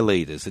their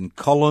leaders. And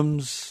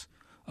columns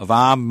of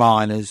armed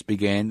miners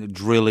began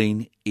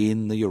drilling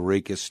in the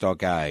Eureka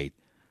Stockade,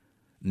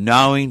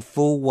 knowing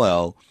full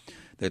well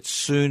that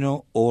sooner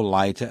or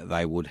later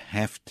they would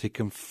have to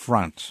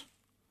confront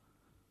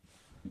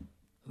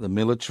the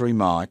military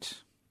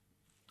might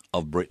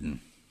of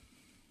Britain.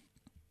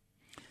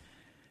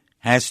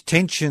 As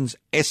tensions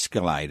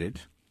escalated,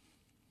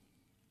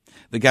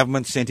 the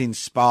government sent in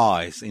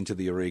spies into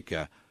the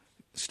Eureka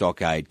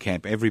Stockade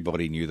camp.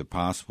 Everybody knew the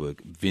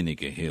password,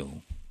 Vinegar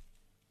Hill.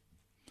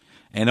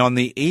 And on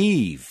the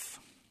eve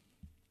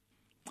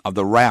of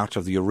the rout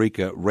of the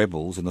Eureka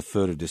rebels on the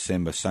 3rd of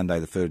December,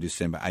 Sunday the 3rd of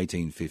December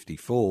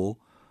 1854,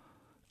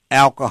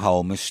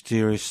 alcohol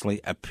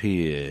mysteriously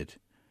appeared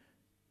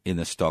in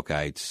the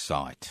stockade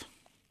site.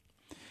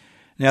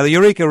 Now, the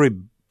Eureka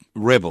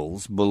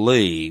rebels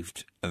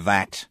believed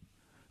that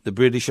the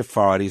British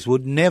authorities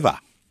would never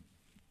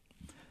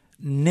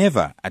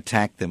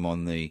attack them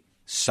on the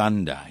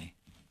Sunday,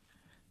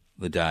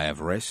 the day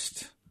of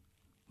rest,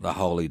 the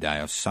holy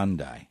day of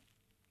Sunday.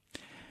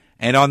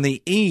 And on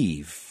the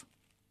eve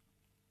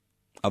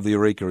of the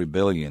Eureka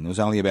Rebellion, there was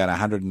only about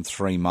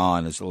 103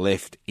 miners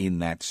left in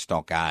that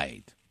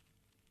stockade.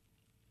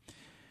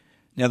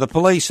 Now, the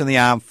police and the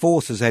armed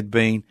forces had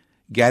been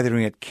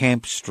gathering at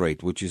Camp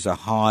Street, which is a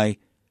high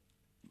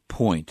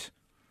point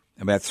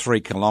about 3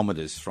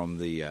 kilometres from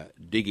the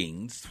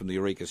diggings, from the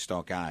Eureka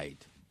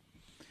Stockade.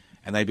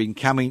 And they'd been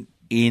coming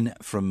in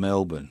from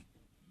Melbourne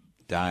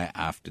day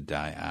after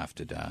day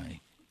after day.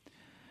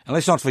 And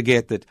let's not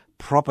forget that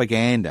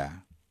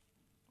propaganda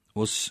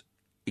was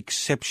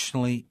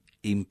exceptionally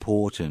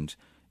important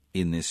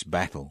in this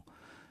battle,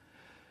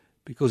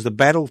 because the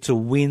battle to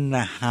win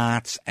the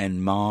hearts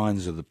and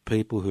minds of the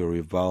people who were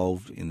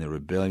involved in the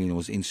rebellion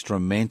was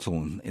instrumental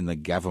in the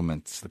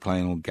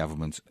colonial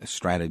government's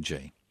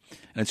strategy.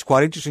 And it's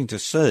quite interesting to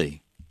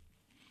see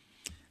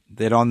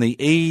that on the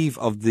eve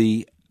of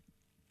the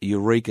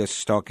Eureka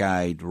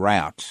Stockade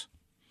rout,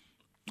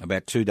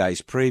 about 2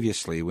 days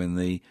previously, when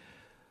the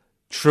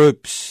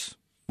troops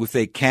with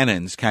their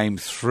cannons came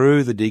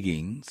through the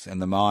diggings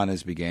and the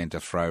miners began to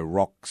throw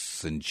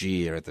rocks and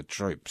jeer at the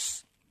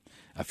troops,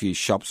 a few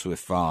shots were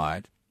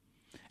fired,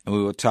 and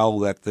we were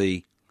told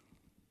that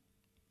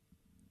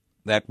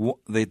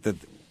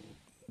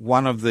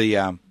one of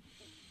the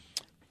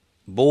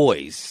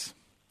boys,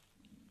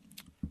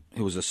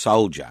 who was a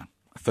soldier,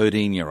 a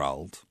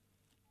 13-year-old,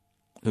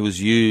 who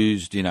was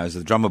used, as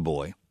a drummer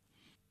boy,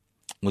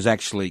 was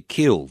actually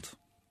killed.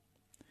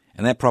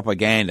 And that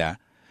propaganda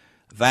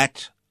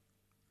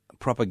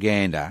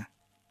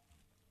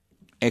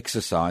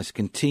exercise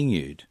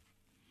continued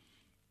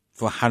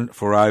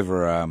for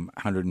over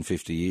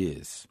 150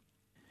 years.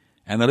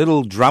 And the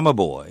little drummer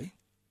boy,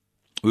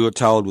 we were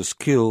told, was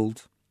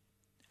killed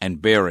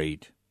and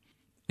buried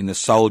in the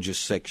soldiers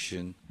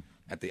section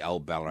at the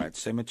old Ballarat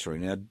Cemetery.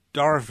 Now,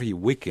 Dorothy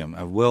Wickham,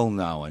 a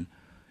well-known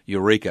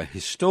Eureka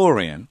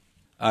historian,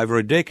 over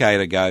a decade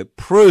ago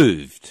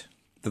proved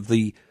that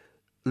the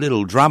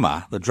little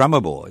drummer, the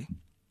drummer boy,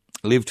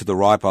 lived to the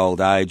ripe old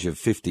age of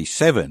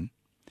 57,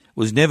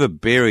 was never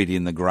buried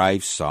in the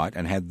grave site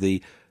and had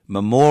the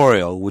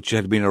memorial which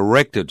had been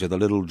erected to the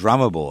little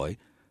drummer boy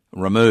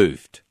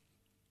removed.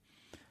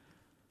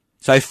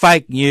 So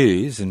fake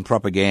news and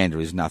propaganda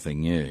is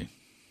nothing new.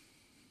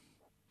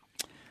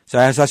 So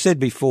as I said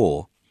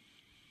before,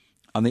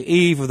 on the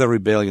eve of the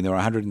rebellion, there were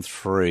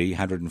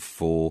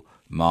 104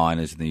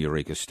 miners in the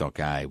Eureka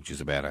Stockade, which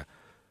is about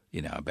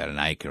an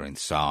acre in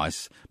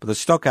size. But the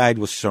stockade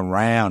was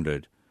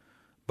surrounded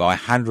by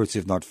hundreds,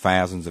 if not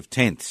thousands, of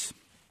tents.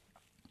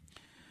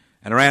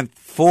 And around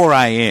 4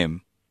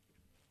 a.m.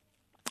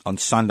 on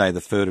Sunday, the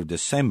 3rd of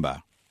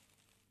December,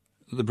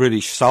 the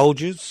British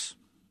soldiers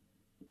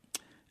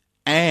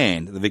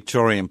and the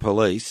Victorian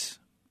police,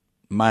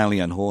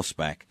 mainly on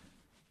horseback,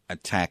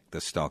 attacked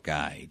the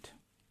stockade.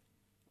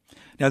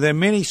 Now, there are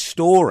many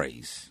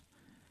stories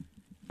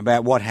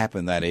about what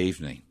happened that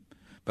evening,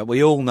 but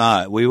we all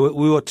know, we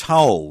were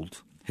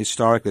told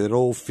historically that it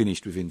all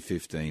finished within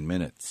 15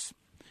 minutes.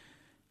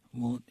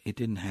 Well, it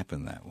didn't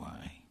happen that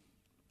way.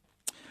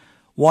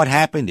 What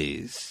happened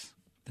is,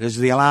 that as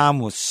the alarm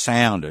was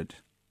sounded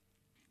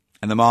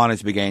and the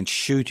miners began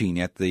shooting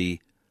at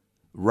the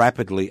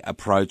rapidly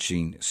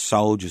approaching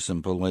soldiers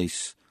and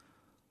police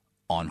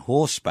on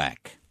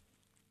horseback,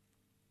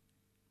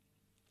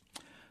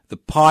 the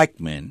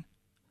pikemen,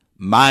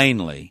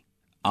 mainly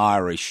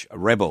Irish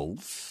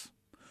rebels,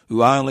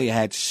 who only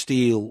had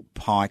steel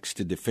pikes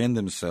to defend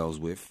themselves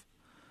with,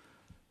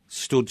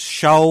 stood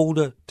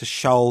shoulder to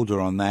shoulder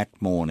on that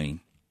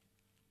morning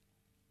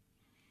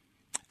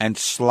and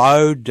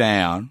slowed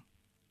down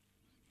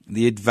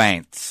the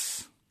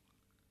advance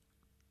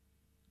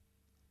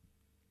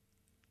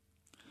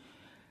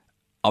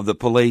of the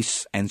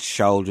police and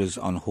soldiers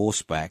on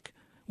horseback,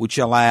 which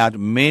allowed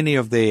many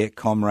of their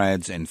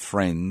comrades and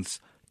friends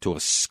to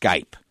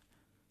escape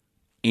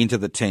into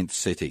the tent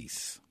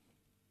cities.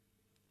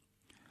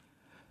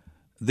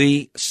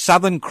 The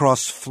Southern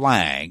Cross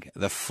flag,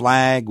 the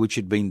flag which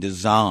had been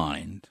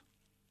designed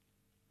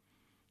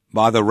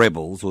by the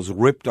rebels, was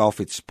ripped off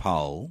its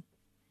pole.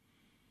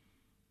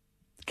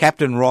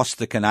 Captain Ross,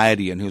 the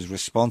Canadian, who was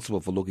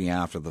responsible for looking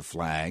after the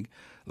flag,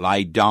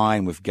 lay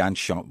dying with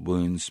gunshot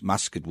wounds,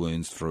 musket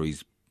wounds through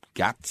his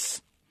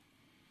guts.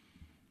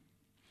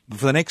 But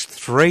for the next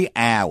 3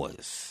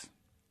 hours,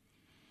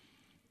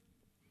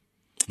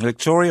 the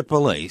Victoria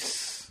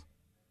Police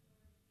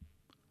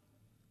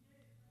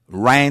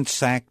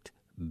ransacked,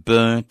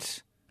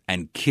 burnt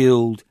and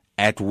killed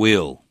at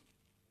will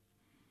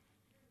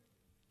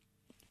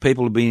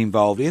people have been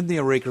involved in the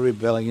Eureka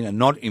Rebellion and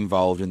not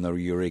involved in the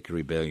Eureka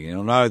Rebellion.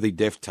 Although the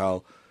death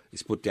toll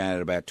is put down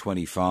at about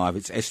 25,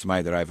 it's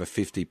estimated that over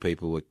 50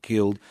 people were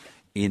killed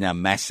in a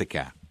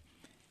massacre,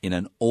 in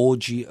an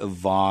orgy of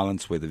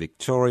violence where the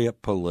Victoria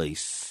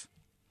Police,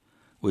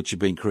 which had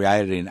been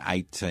created in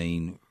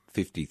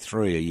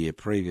 1853, a year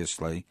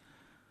previously,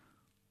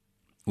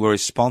 were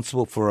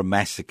responsible for a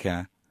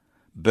massacre,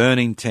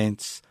 burning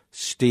tents,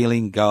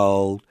 stealing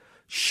gold,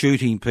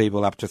 shooting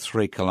people up to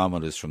 3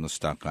 kilometres from the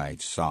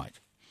stockade site.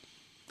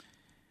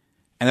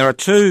 And there are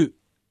 2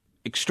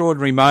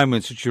 extraordinary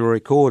moments which are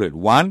recorded.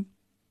 One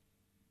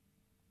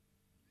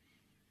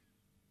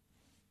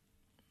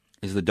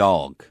is the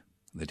dog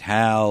that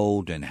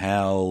howled and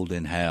howled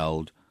and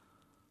howled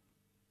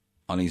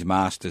on his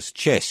master's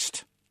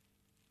chest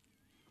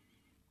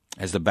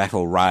as the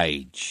battle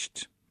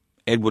raged.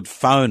 Edward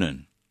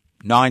Fonan,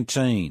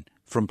 19,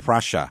 from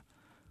Prussia,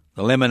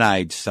 the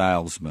lemonade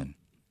salesman,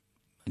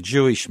 a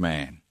Jewish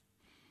man,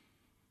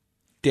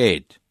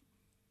 dead,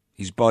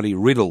 his body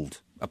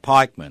riddled, a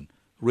pikeman,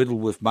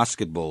 riddled with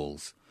musket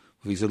balls,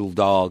 with his little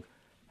dog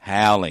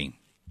howling.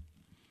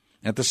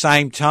 At the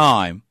same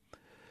time,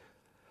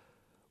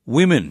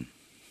 women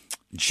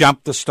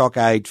jumped the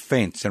stockade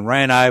fence and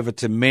ran over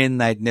to men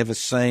they'd never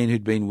seen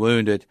who'd been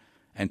wounded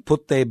and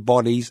put their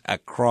bodies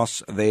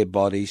across their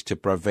bodies to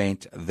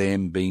prevent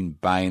them being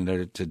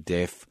bayoneted to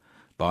death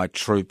by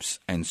troops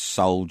and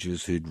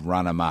soldiers who'd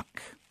run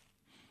amok.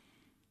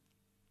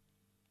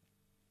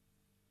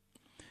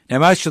 Now,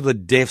 most of the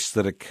deaths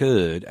that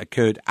occurred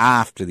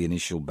after the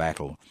initial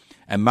battle,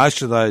 and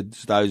most of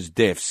those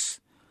deaths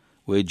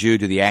were due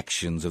to the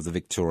actions of the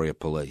Victoria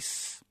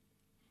Police.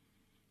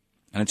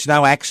 And it's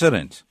no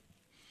accident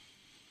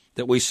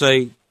that we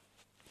see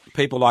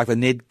people like the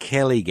Ned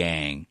Kelly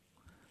gang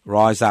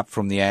rise up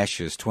from the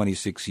ashes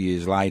 26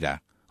 years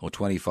later, or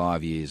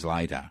 25 years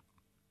later,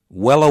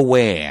 well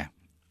aware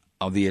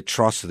of the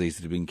atrocities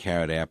that have been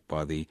carried out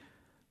by the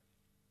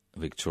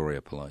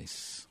Victoria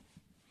Police.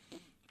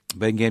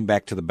 But again,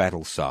 back to the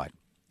battle site.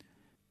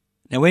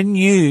 Now, when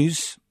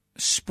news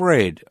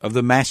spread of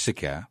the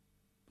massacre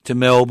to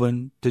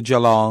Melbourne, to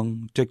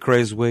Geelong, to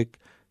Creswick,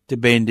 to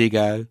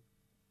Bendigo,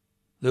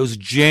 there was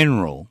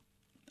general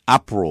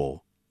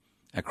uproar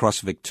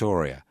across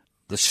Victoria.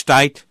 The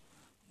state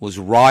was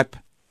ripe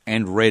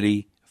and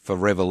ready for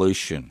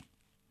revolution.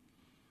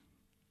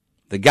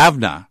 The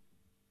governor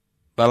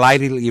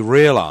belatedly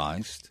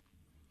realised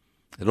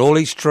that all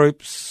his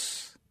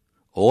troops,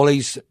 all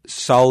his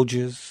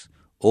soldiers,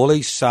 all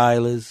his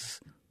sailors,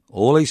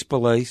 all his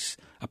police,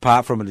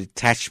 apart from a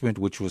detachment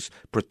which was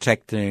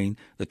protecting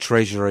the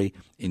Treasury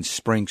in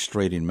Spring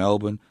Street in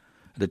Melbourne,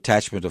 a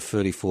detachment of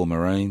 34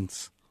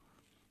 Marines,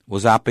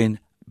 was up in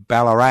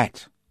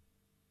Ballarat.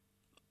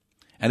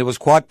 And it was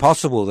quite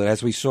possible that,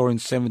 as we saw in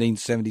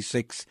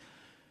 1776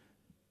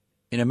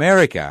 in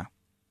America,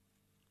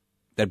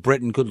 that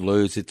Britain could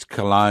lose its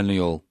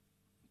colonial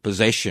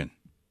possession.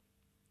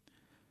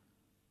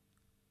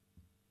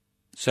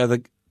 So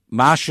the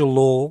martial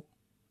law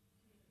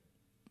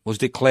was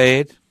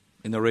declared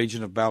in the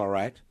region of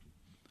Ballarat.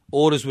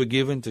 Orders were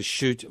given to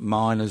shoot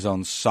miners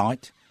on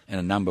sight, and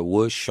a number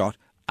were shot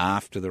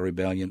after the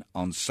rebellion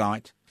on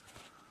sight.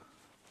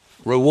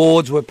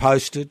 Rewards were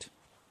posted,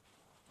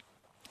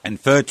 and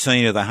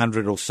 13 of the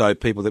 100 or so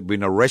people that had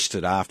been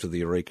arrested after the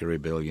Eureka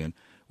Rebellion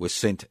were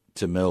sent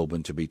to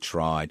Melbourne to be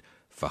tried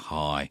for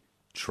high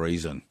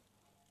treason.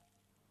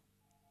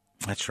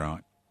 That's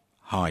right,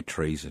 high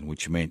treason,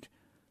 which meant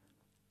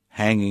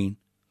hanging,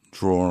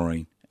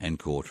 drawing and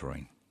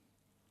quartering.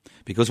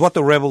 Because what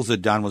the rebels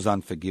had done was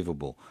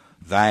unforgivable.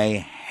 They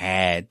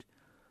had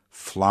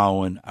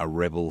flown a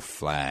rebel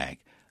flag.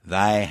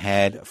 They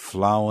had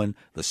flown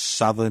the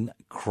Southern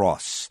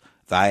Cross.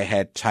 They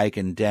had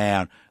taken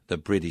down the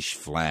British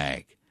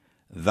flag.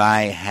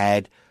 They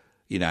had,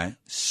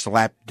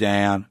 slapped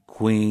down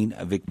Queen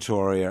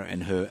Victoria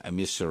and her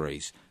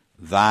emissaries.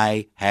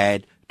 They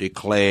had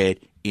declared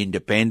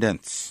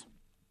independence.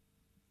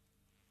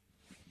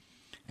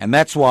 And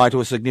that's why, to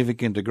a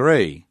significant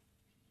degree,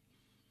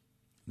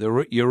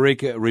 the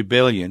Eureka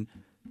Rebellion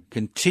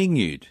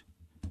continued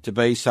to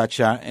be such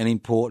an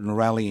important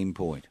rallying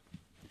point.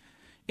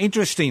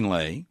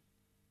 Interestingly,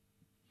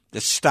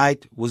 the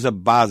state was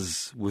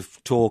abuzz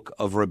with talk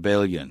of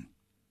rebellion.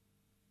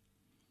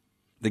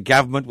 The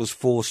government was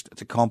forced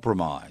to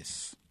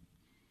compromise.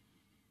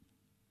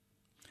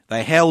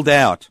 They held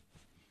out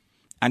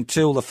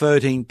until the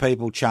 13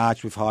 people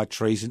charged with high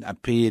treason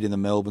appeared in the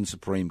Melbourne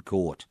Supreme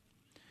Court.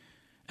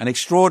 And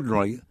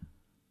extraordinarily,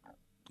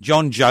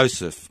 John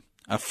Joseph,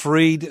 a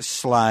freed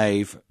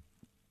slave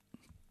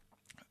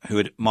who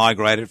had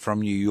migrated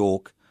from New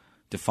York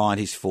to find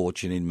his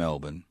fortune in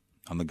Melbourne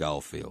on the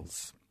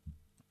goldfields,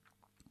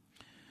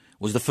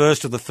 was the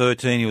first of the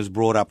 13 who was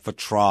brought up for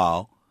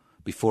trial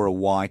before a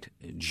white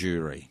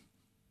jury.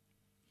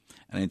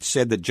 And it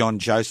said that John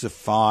Joseph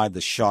fired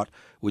the shot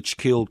which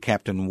killed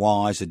Captain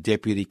Wise, the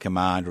deputy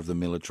commander of the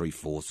military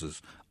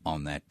forces,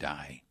 on that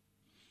day.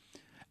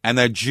 And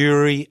the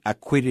jury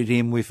acquitted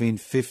him within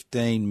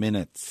 15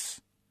 minutes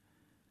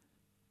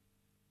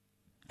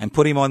and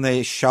put him on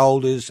their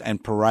shoulders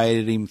and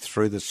paraded him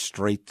through the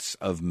streets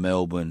of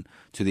Melbourne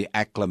to the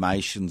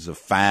acclamations of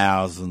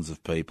thousands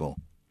of people.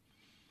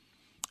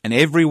 And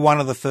every one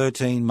of the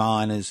 13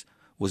 miners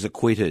was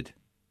acquitted.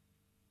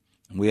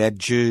 We had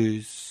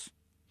Jews,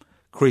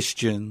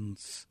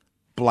 Christians,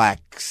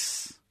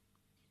 blacks,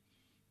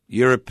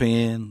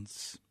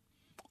 Europeans,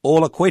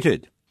 all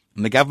acquitted.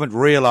 And the government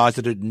realised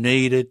that it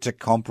needed to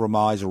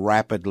compromise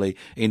rapidly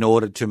in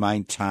order to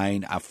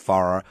maintain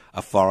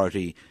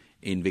authority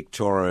in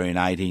Victoria in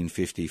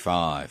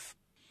 1855.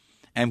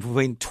 And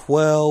within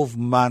 12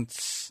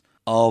 months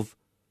of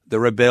the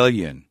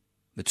rebellion,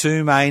 the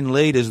two main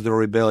leaders of the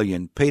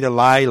rebellion, Peter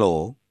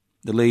Laylaw,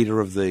 the leader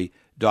of the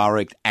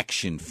Direct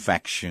Action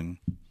faction,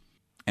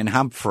 and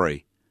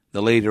Humphrey,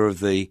 the leader of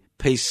the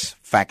Peace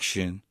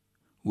faction,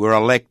 were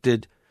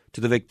elected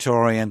to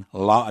the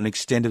an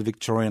extended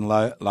Victorian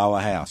lower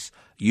house.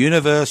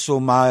 Universal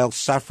male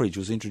suffrage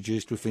was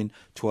introduced within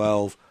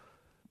 12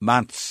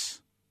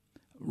 months.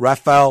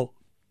 Raphael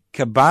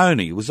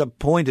Carbone was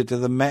appointed to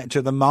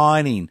the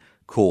mining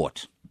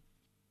court.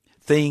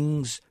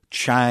 Things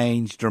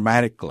changed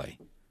dramatically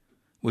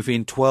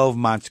within 12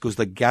 months because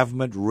the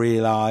government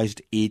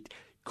realised it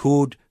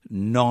could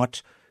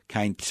not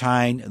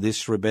contain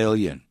this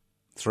rebellion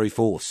through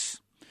force.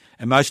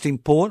 And most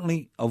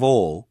importantly of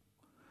all,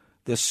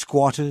 the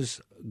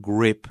squatters'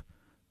 grip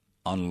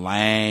on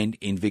land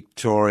in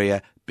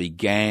Victoria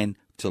began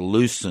to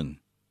loosen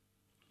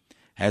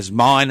as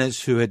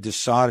miners who had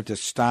decided to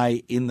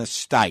stay in the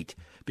state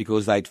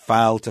because they'd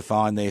failed to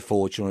find their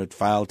fortune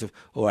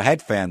or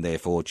had found their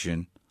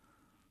fortune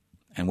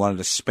and wanted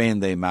to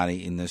spend their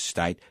money in the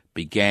state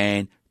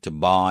began to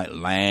buy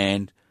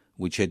land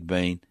which had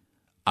been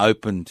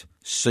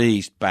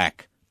seized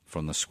back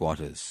from the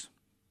squatters.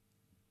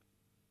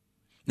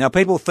 Now,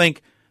 people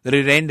think that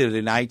it ended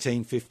in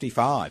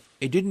 1855.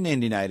 It didn't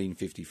end in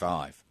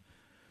 1855.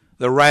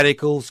 The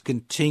radicals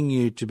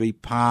continued to be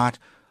part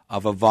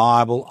of a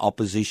viable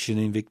opposition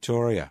in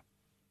Victoria.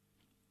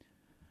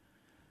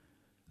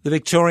 The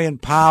Victorian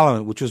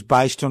Parliament, which was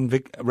based on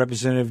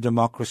representative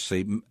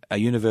democracy, a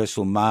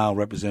universal male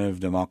representative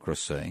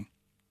democracy,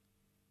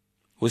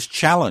 was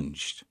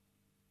challenged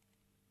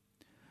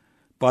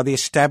by the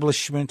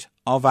establishment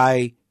of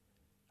a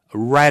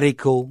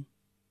radical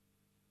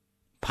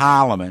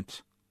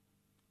Parliament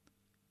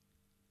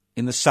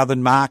in the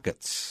southern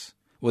markets,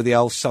 where the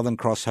old Southern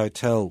Cross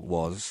Hotel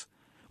was,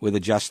 where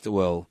the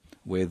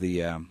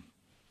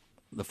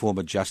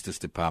former Justice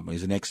Department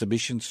is, an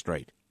Exhibition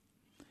Street.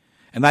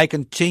 And they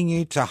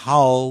continue to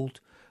hold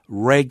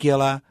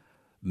regular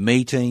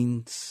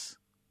meetings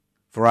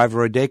for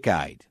over a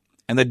decade.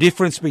 And the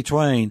difference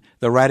between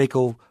the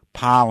radical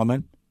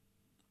Parliament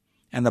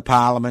and the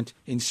Parliament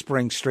in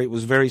Spring Street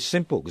was very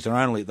simple, because they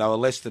were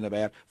less than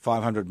about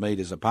 500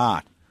 metres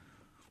apart.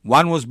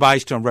 One was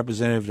based on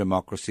representative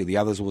democracy, the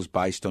other was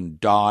based on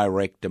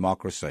direct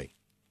democracy.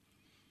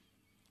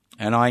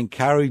 And I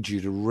encourage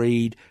you to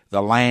read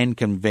the Land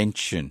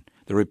Convention,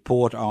 the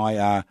report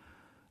I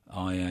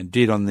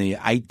did on the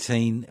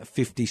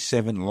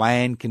 1857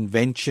 Land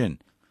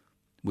Convention,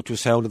 which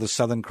was held at the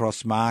Southern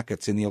Cross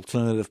Markets in the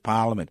Alternative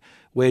Parliament,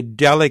 where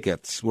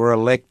delegates were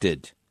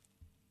elected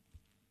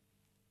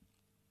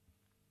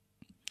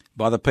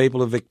by the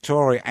people of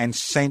Victoria and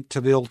sent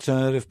to the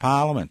Alternative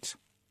Parliament.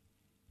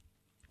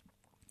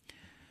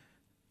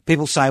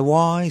 People say,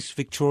 why is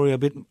Victoria a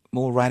bit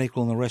more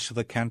radical than the rest of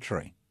the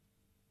country?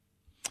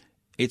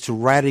 It's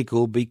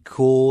radical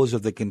because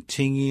of the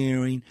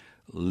continuing,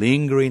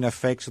 lingering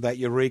effects of that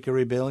Eureka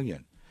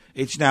Rebellion.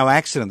 It's no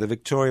accident that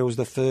Victoria was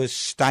the first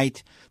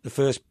state, the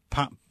first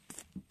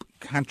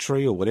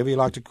country, or whatever you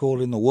like to call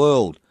it, in the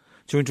world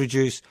to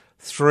introduce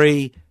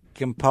 3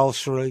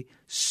 compulsory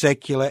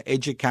secular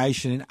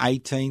education in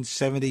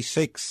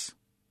 1876.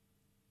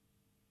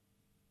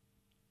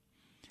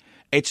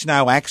 It's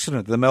no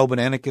accident the Melbourne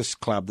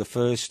Anarchist Club, the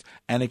first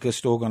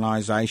anarchist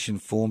organisation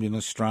formed in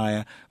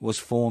Australia, was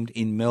formed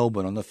in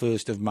Melbourne on the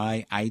 1st of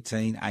May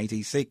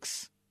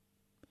 1886.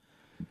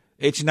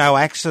 It's no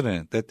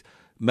accident that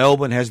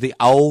Melbourne has the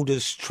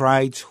oldest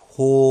trades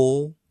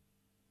hall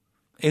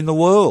in the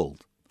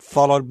world,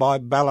 followed by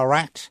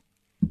Ballarat.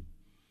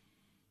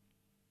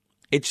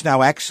 It's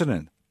no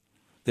accident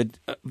that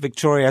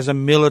Victoria has a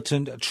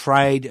militant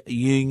trade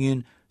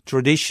union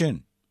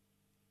tradition,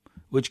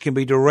 which can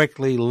be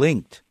directly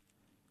linked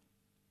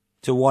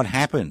to what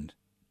happened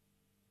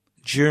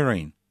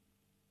during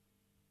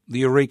the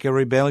Eureka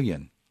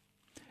Rebellion.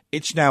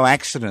 It's no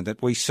accident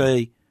that we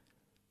see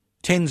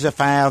tens of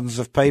thousands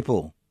of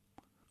people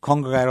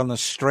congregate on the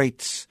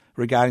streets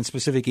regarding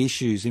specific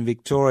issues in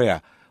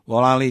Victoria,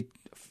 while only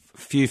a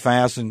few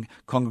thousand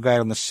congregate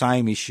on the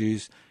same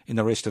issues in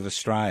the rest of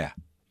Australia.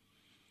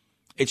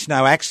 It's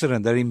no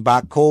accident that in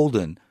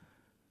Barcaldine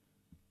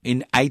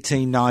in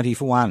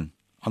 1891,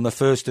 on the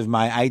 1st of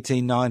May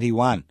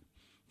 1891,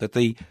 that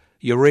the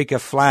Eureka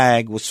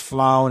flag was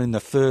flown in the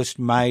first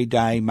May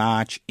Day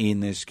march in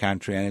this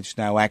country. And it's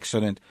no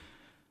accident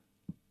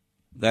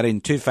that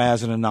in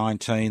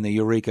 2019 the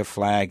Eureka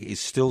flag is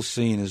still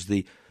seen as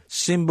the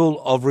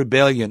symbol of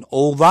rebellion,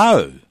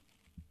 although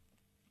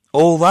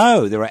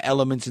there are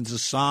elements in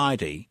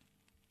society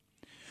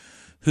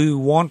who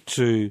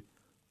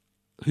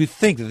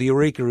think that the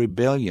Eureka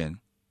Rebellion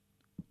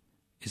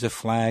is a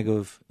flag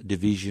of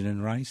division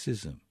and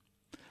racism.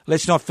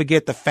 Let's not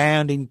forget the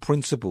founding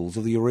principles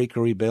of the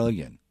Eureka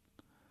Rebellion: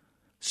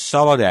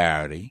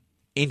 solidarity,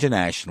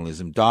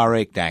 internationalism,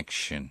 direct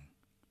action,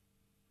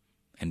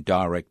 and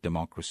direct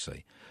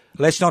democracy.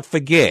 Let's not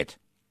forget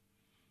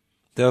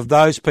that of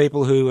those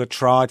people who were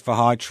tried for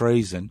high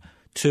treason,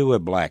 2 were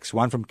blacks,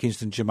 one from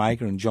Kingston,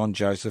 Jamaica, and John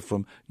Joseph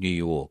from New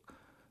York.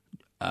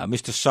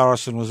 Mr.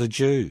 Sorensen was a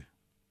Jew.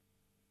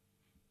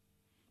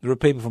 There are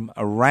people from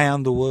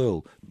around the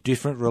world,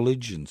 different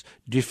religions,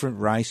 different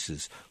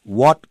races.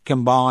 What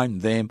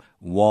combined them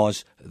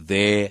was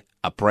their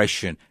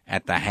oppression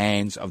at the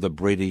hands of the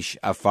British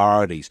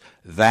authorities.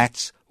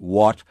 That's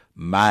what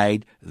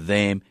made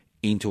them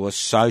into a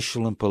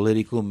social and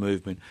political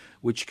movement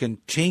which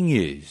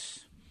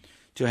continues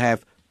to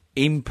have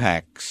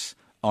impacts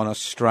on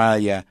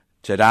Australia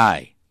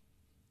today.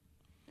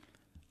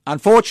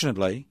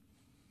 Unfortunately,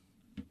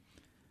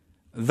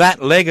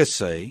 that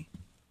legacy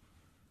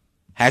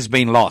has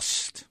been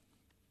lost.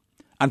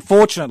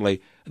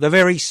 Unfortunately, the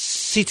very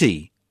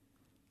city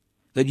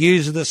that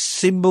uses the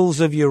symbols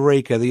of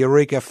Eureka, the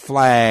Eureka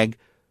flag,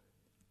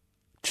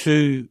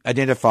 to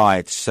identify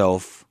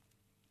itself,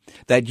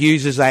 that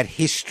uses that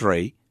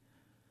history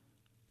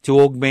to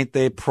augment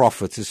their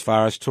profits as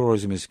far as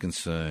tourism is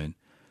concerned,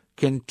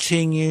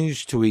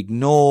 continues to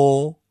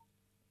ignore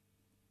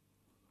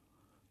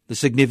the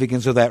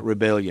significance of that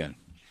rebellion.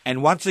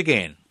 And once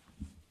again,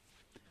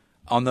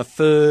 on the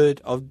 3rd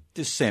of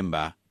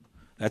December,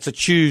 that's a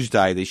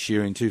Tuesday this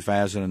year in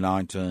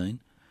 2019,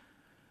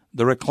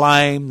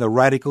 the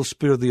Radical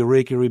Spirit of the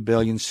Eureka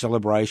Rebellion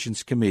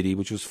Celebrations Committee,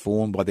 which was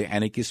formed by the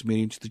Anarchist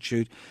Media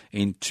Institute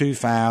in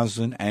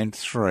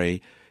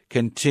 2003,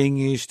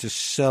 continues to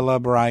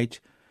celebrate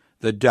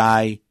the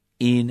day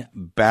in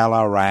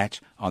Ballarat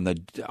on the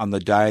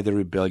day the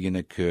rebellion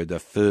occurred, the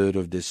 3rd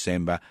of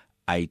December,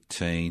 on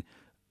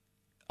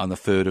the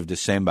 3rd of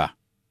December.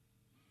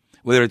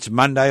 Whether it's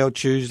Monday or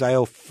Tuesday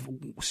or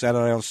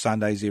Saturday or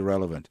Sunday is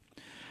irrelevant.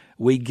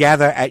 We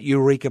gather at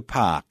Eureka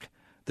Park,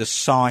 the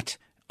site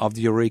of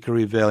the Eureka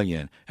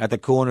Rebellion at the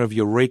corner of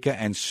Eureka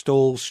and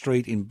Stall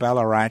Street in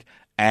Ballarat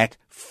at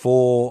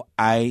 4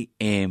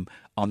 a.m.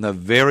 on the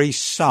very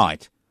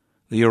site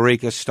the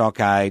Eureka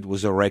Stockade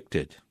was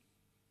erected.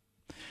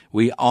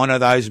 We honour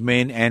those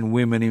men and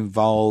women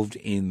involved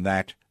in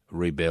that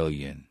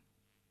rebellion.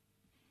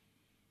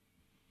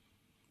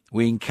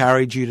 We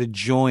encourage you to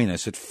join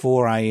us at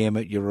 4 a.m.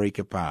 at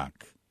Eureka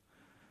Park.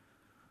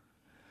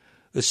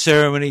 The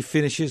ceremony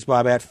finishes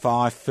by about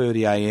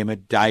 5:30 a.m.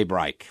 at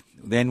daybreak.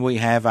 Then we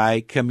have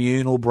a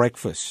communal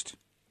breakfast.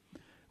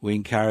 We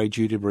encourage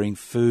you to bring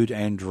food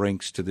and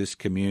drinks to this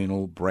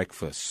communal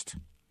breakfast.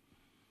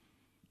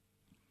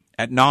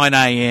 At 9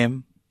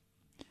 a.m,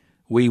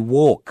 we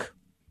walk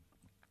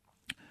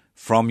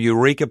from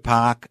Eureka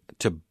Park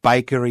to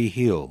Bakery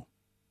Hill,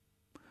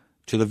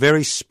 to the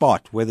very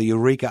spot where the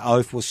Eureka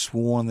Oath was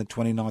sworn the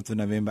 29th of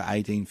November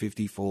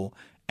 1854,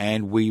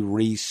 and we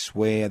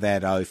re-swear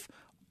that oath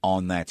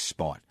on that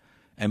spot.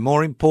 And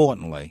more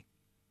importantly,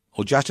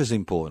 or just as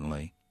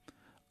importantly,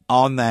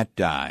 on that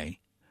day,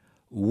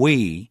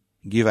 we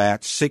give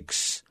out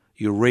 6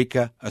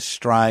 Eureka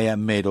Australia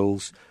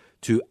medals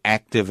to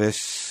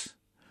activists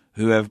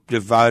who have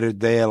devoted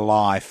their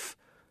life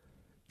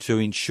to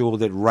ensure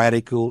that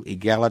radical,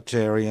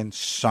 egalitarian,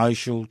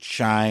 social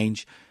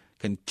change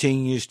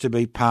continues to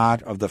be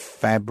part of the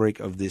fabric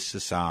of this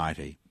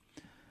society.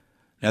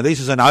 Now, this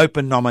is an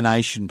open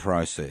nomination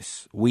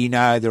process. We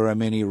know there are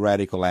many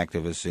radical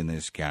activists in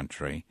this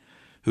country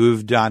who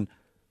have done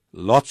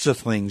lots of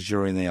things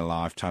during their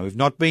lifetime, who've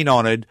not been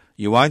honoured.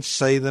 You won't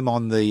see them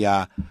on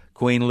the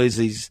Queen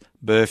Lizzie's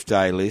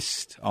birthday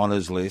list,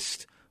 honours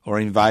list, or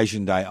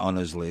Invasion Day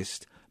honours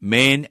list.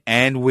 Men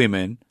and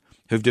women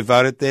who've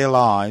devoted their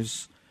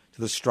lives to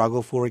the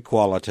struggle for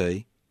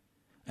equality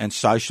and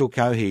social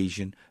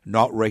cohesion,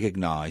 not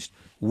recognised.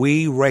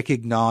 We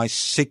recognise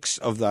 6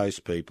 of those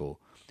people,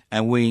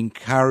 and we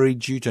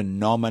encourage you to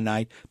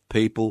nominate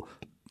people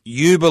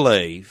you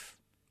believe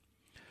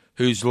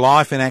whose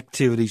life and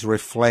activities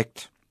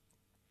reflect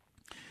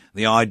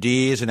the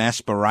ideas and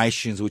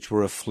aspirations which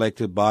were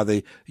reflected by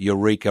the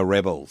Eureka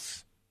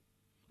rebels.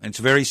 And it's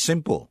very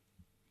simple.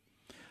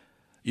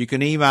 You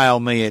can email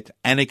me at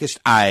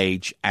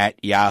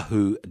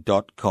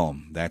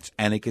anarchistage@yahoo.com. That's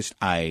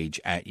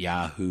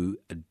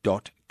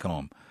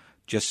anarchistage@yahoo.com.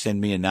 Just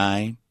send me a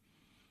name,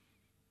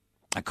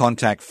 a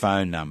contact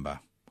phone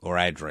number or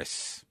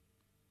address,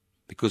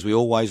 because we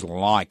always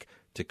like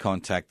to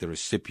contact the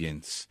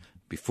recipients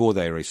before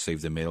they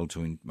receive the medal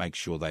to make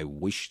sure they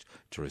wished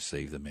to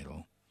receive the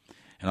medal.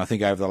 And I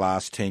think over the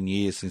last 10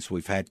 years since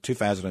we've had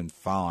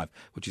 2005,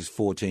 which is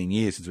 14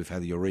 years since we've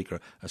had the Eureka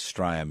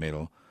Australia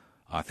medal,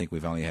 I think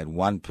we've only had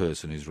one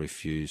person who's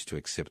refused to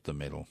accept the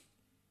medal.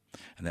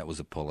 And that was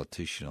a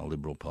politician, a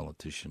Liberal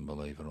politician,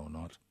 believe it or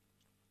not.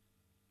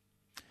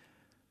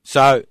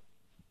 So,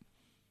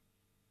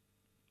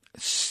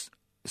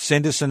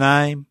 send us a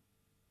name,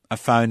 a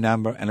phone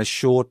number, and a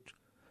short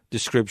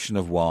description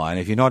of why. And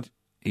if you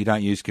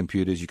don't use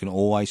computers, you can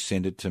always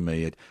send it to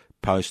me at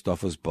Post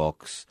Office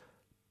Box,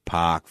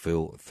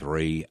 Parkville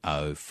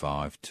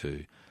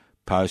 3052.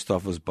 Post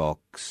Office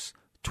Box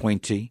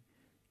 20,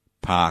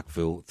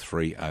 Parkville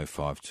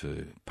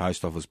 3052.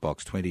 Post Office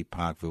Box 20,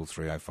 Parkville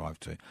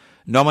 3052.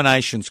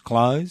 Nominations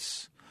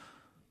close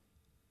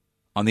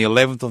on the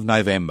 11th of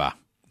November,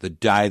 the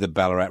day the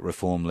Ballarat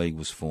Reform League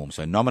was formed.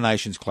 So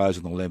nominations close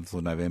on the 11th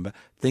of November.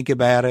 Think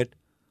about it.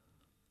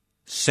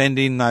 Send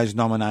in those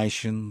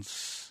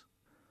nominations.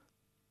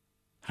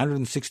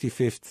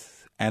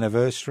 165th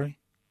anniversary?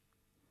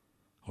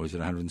 Or is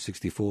it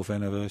 164th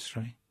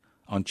anniversary?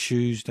 On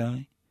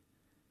Tuesday.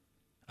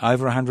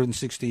 Over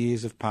 160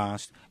 years have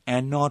passed,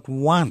 and not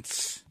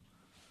once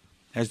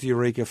has the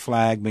Eureka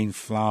flag been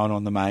flown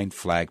on the main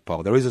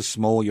flagpole. There is a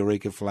small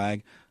Eureka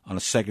flag on a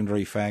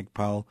secondary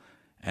flagpole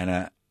and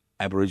an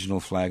Aboriginal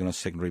flag on a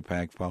secondary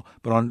flagpole.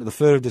 But on the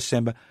 3rd of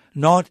December,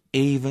 not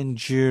even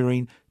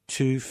during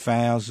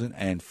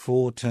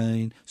 2004,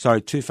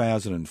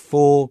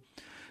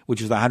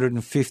 which is the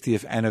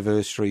 150th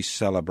anniversary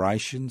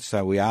celebration.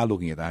 So we are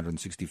looking at the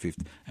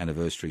 165th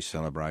anniversary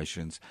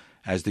celebrations.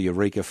 Has the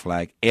Eureka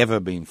flag ever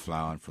been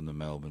flown from the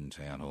Melbourne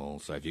Town Hall?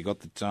 So if you've got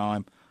the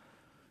time,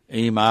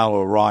 email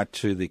or write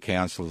to the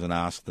councillors and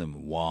ask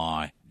them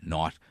why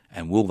not,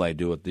 and will they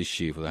do it this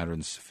year for the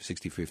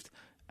 165th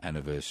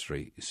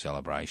anniversary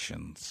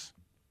celebrations.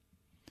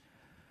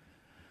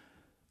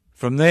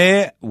 From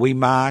there, we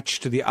march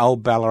to the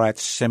Old Ballarat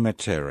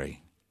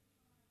Cemetery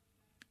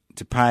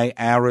to pay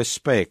our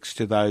respects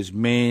to those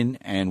men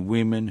and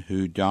women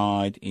who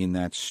died in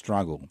that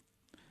struggle.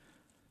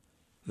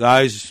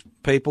 Those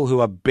people who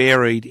are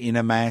buried in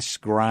a mass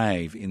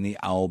grave in the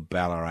Old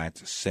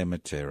Ballarat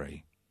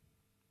Cemetery,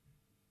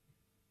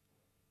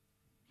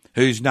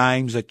 whose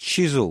names are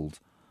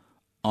chiselled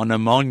on a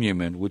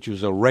monument which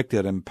was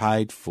erected and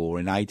paid for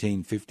in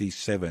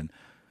 1857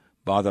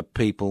 by the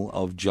people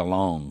of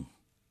Geelong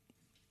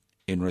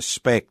in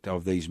respect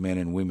of these men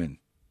and women.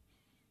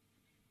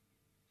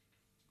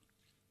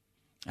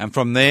 And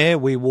from there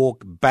we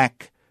walk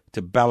back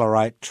to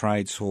Ballarat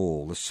Trades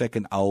Hall, the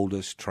second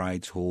oldest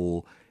trades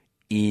hall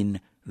in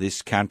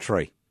this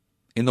country,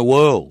 in the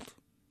world.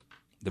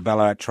 The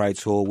Ballarat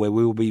Trades Hall, where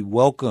we will be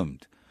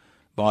welcomed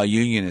by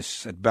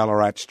unionists at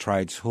Ballarat's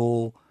Trades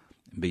Hall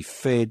and be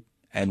fed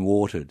and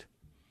watered.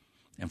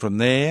 And from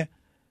there,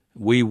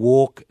 we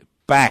walk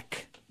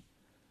back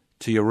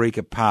to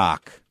Eureka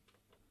Park,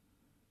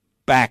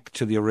 back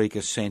to the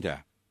Eureka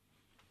Centre,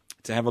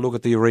 to have a look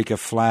at the Eureka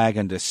flag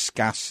and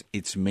discuss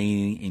its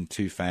meaning in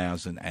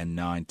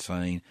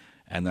 2019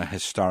 and the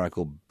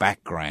historical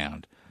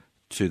background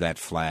to that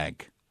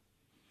flag.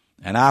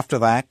 And after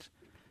that,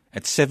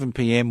 at 7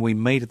 p.m, we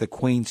meet at the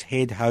Queen's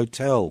Head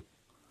Hotel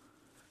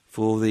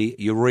for the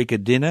Eureka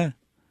dinner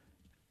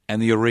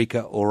and the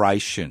Eureka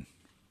oration,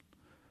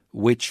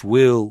 which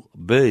will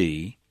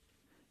be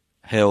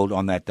held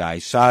on that day.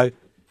 So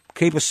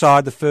keep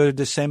aside the 3rd of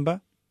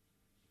December,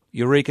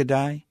 Eureka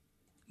Day,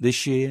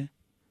 this year.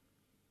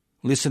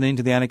 Listen in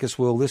to the Anarchist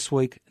World this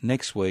week,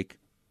 next week,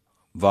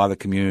 via the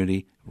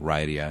Community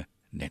Radio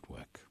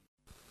Network.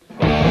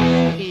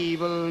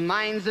 Evil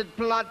minds that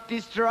plot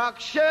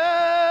destruction,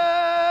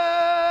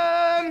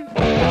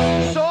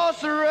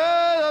 sorcerer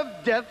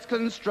of death's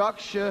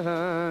construction.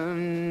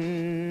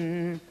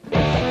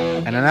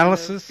 An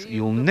analysis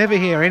you'll never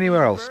hear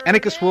anywhere else.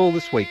 Anarchist World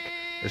this week,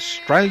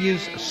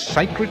 Australia's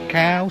sacred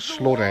cow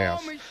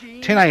slaughterhouse,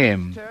 10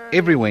 a.m.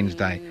 every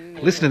Wednesday.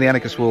 Listen to the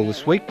Anarchist World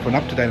this week for an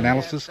up-to-date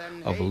analysis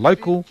of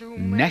local,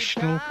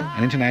 national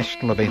and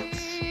international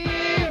events.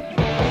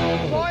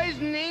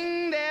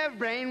 Poisoning their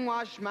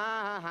brainwashed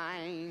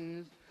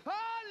minds.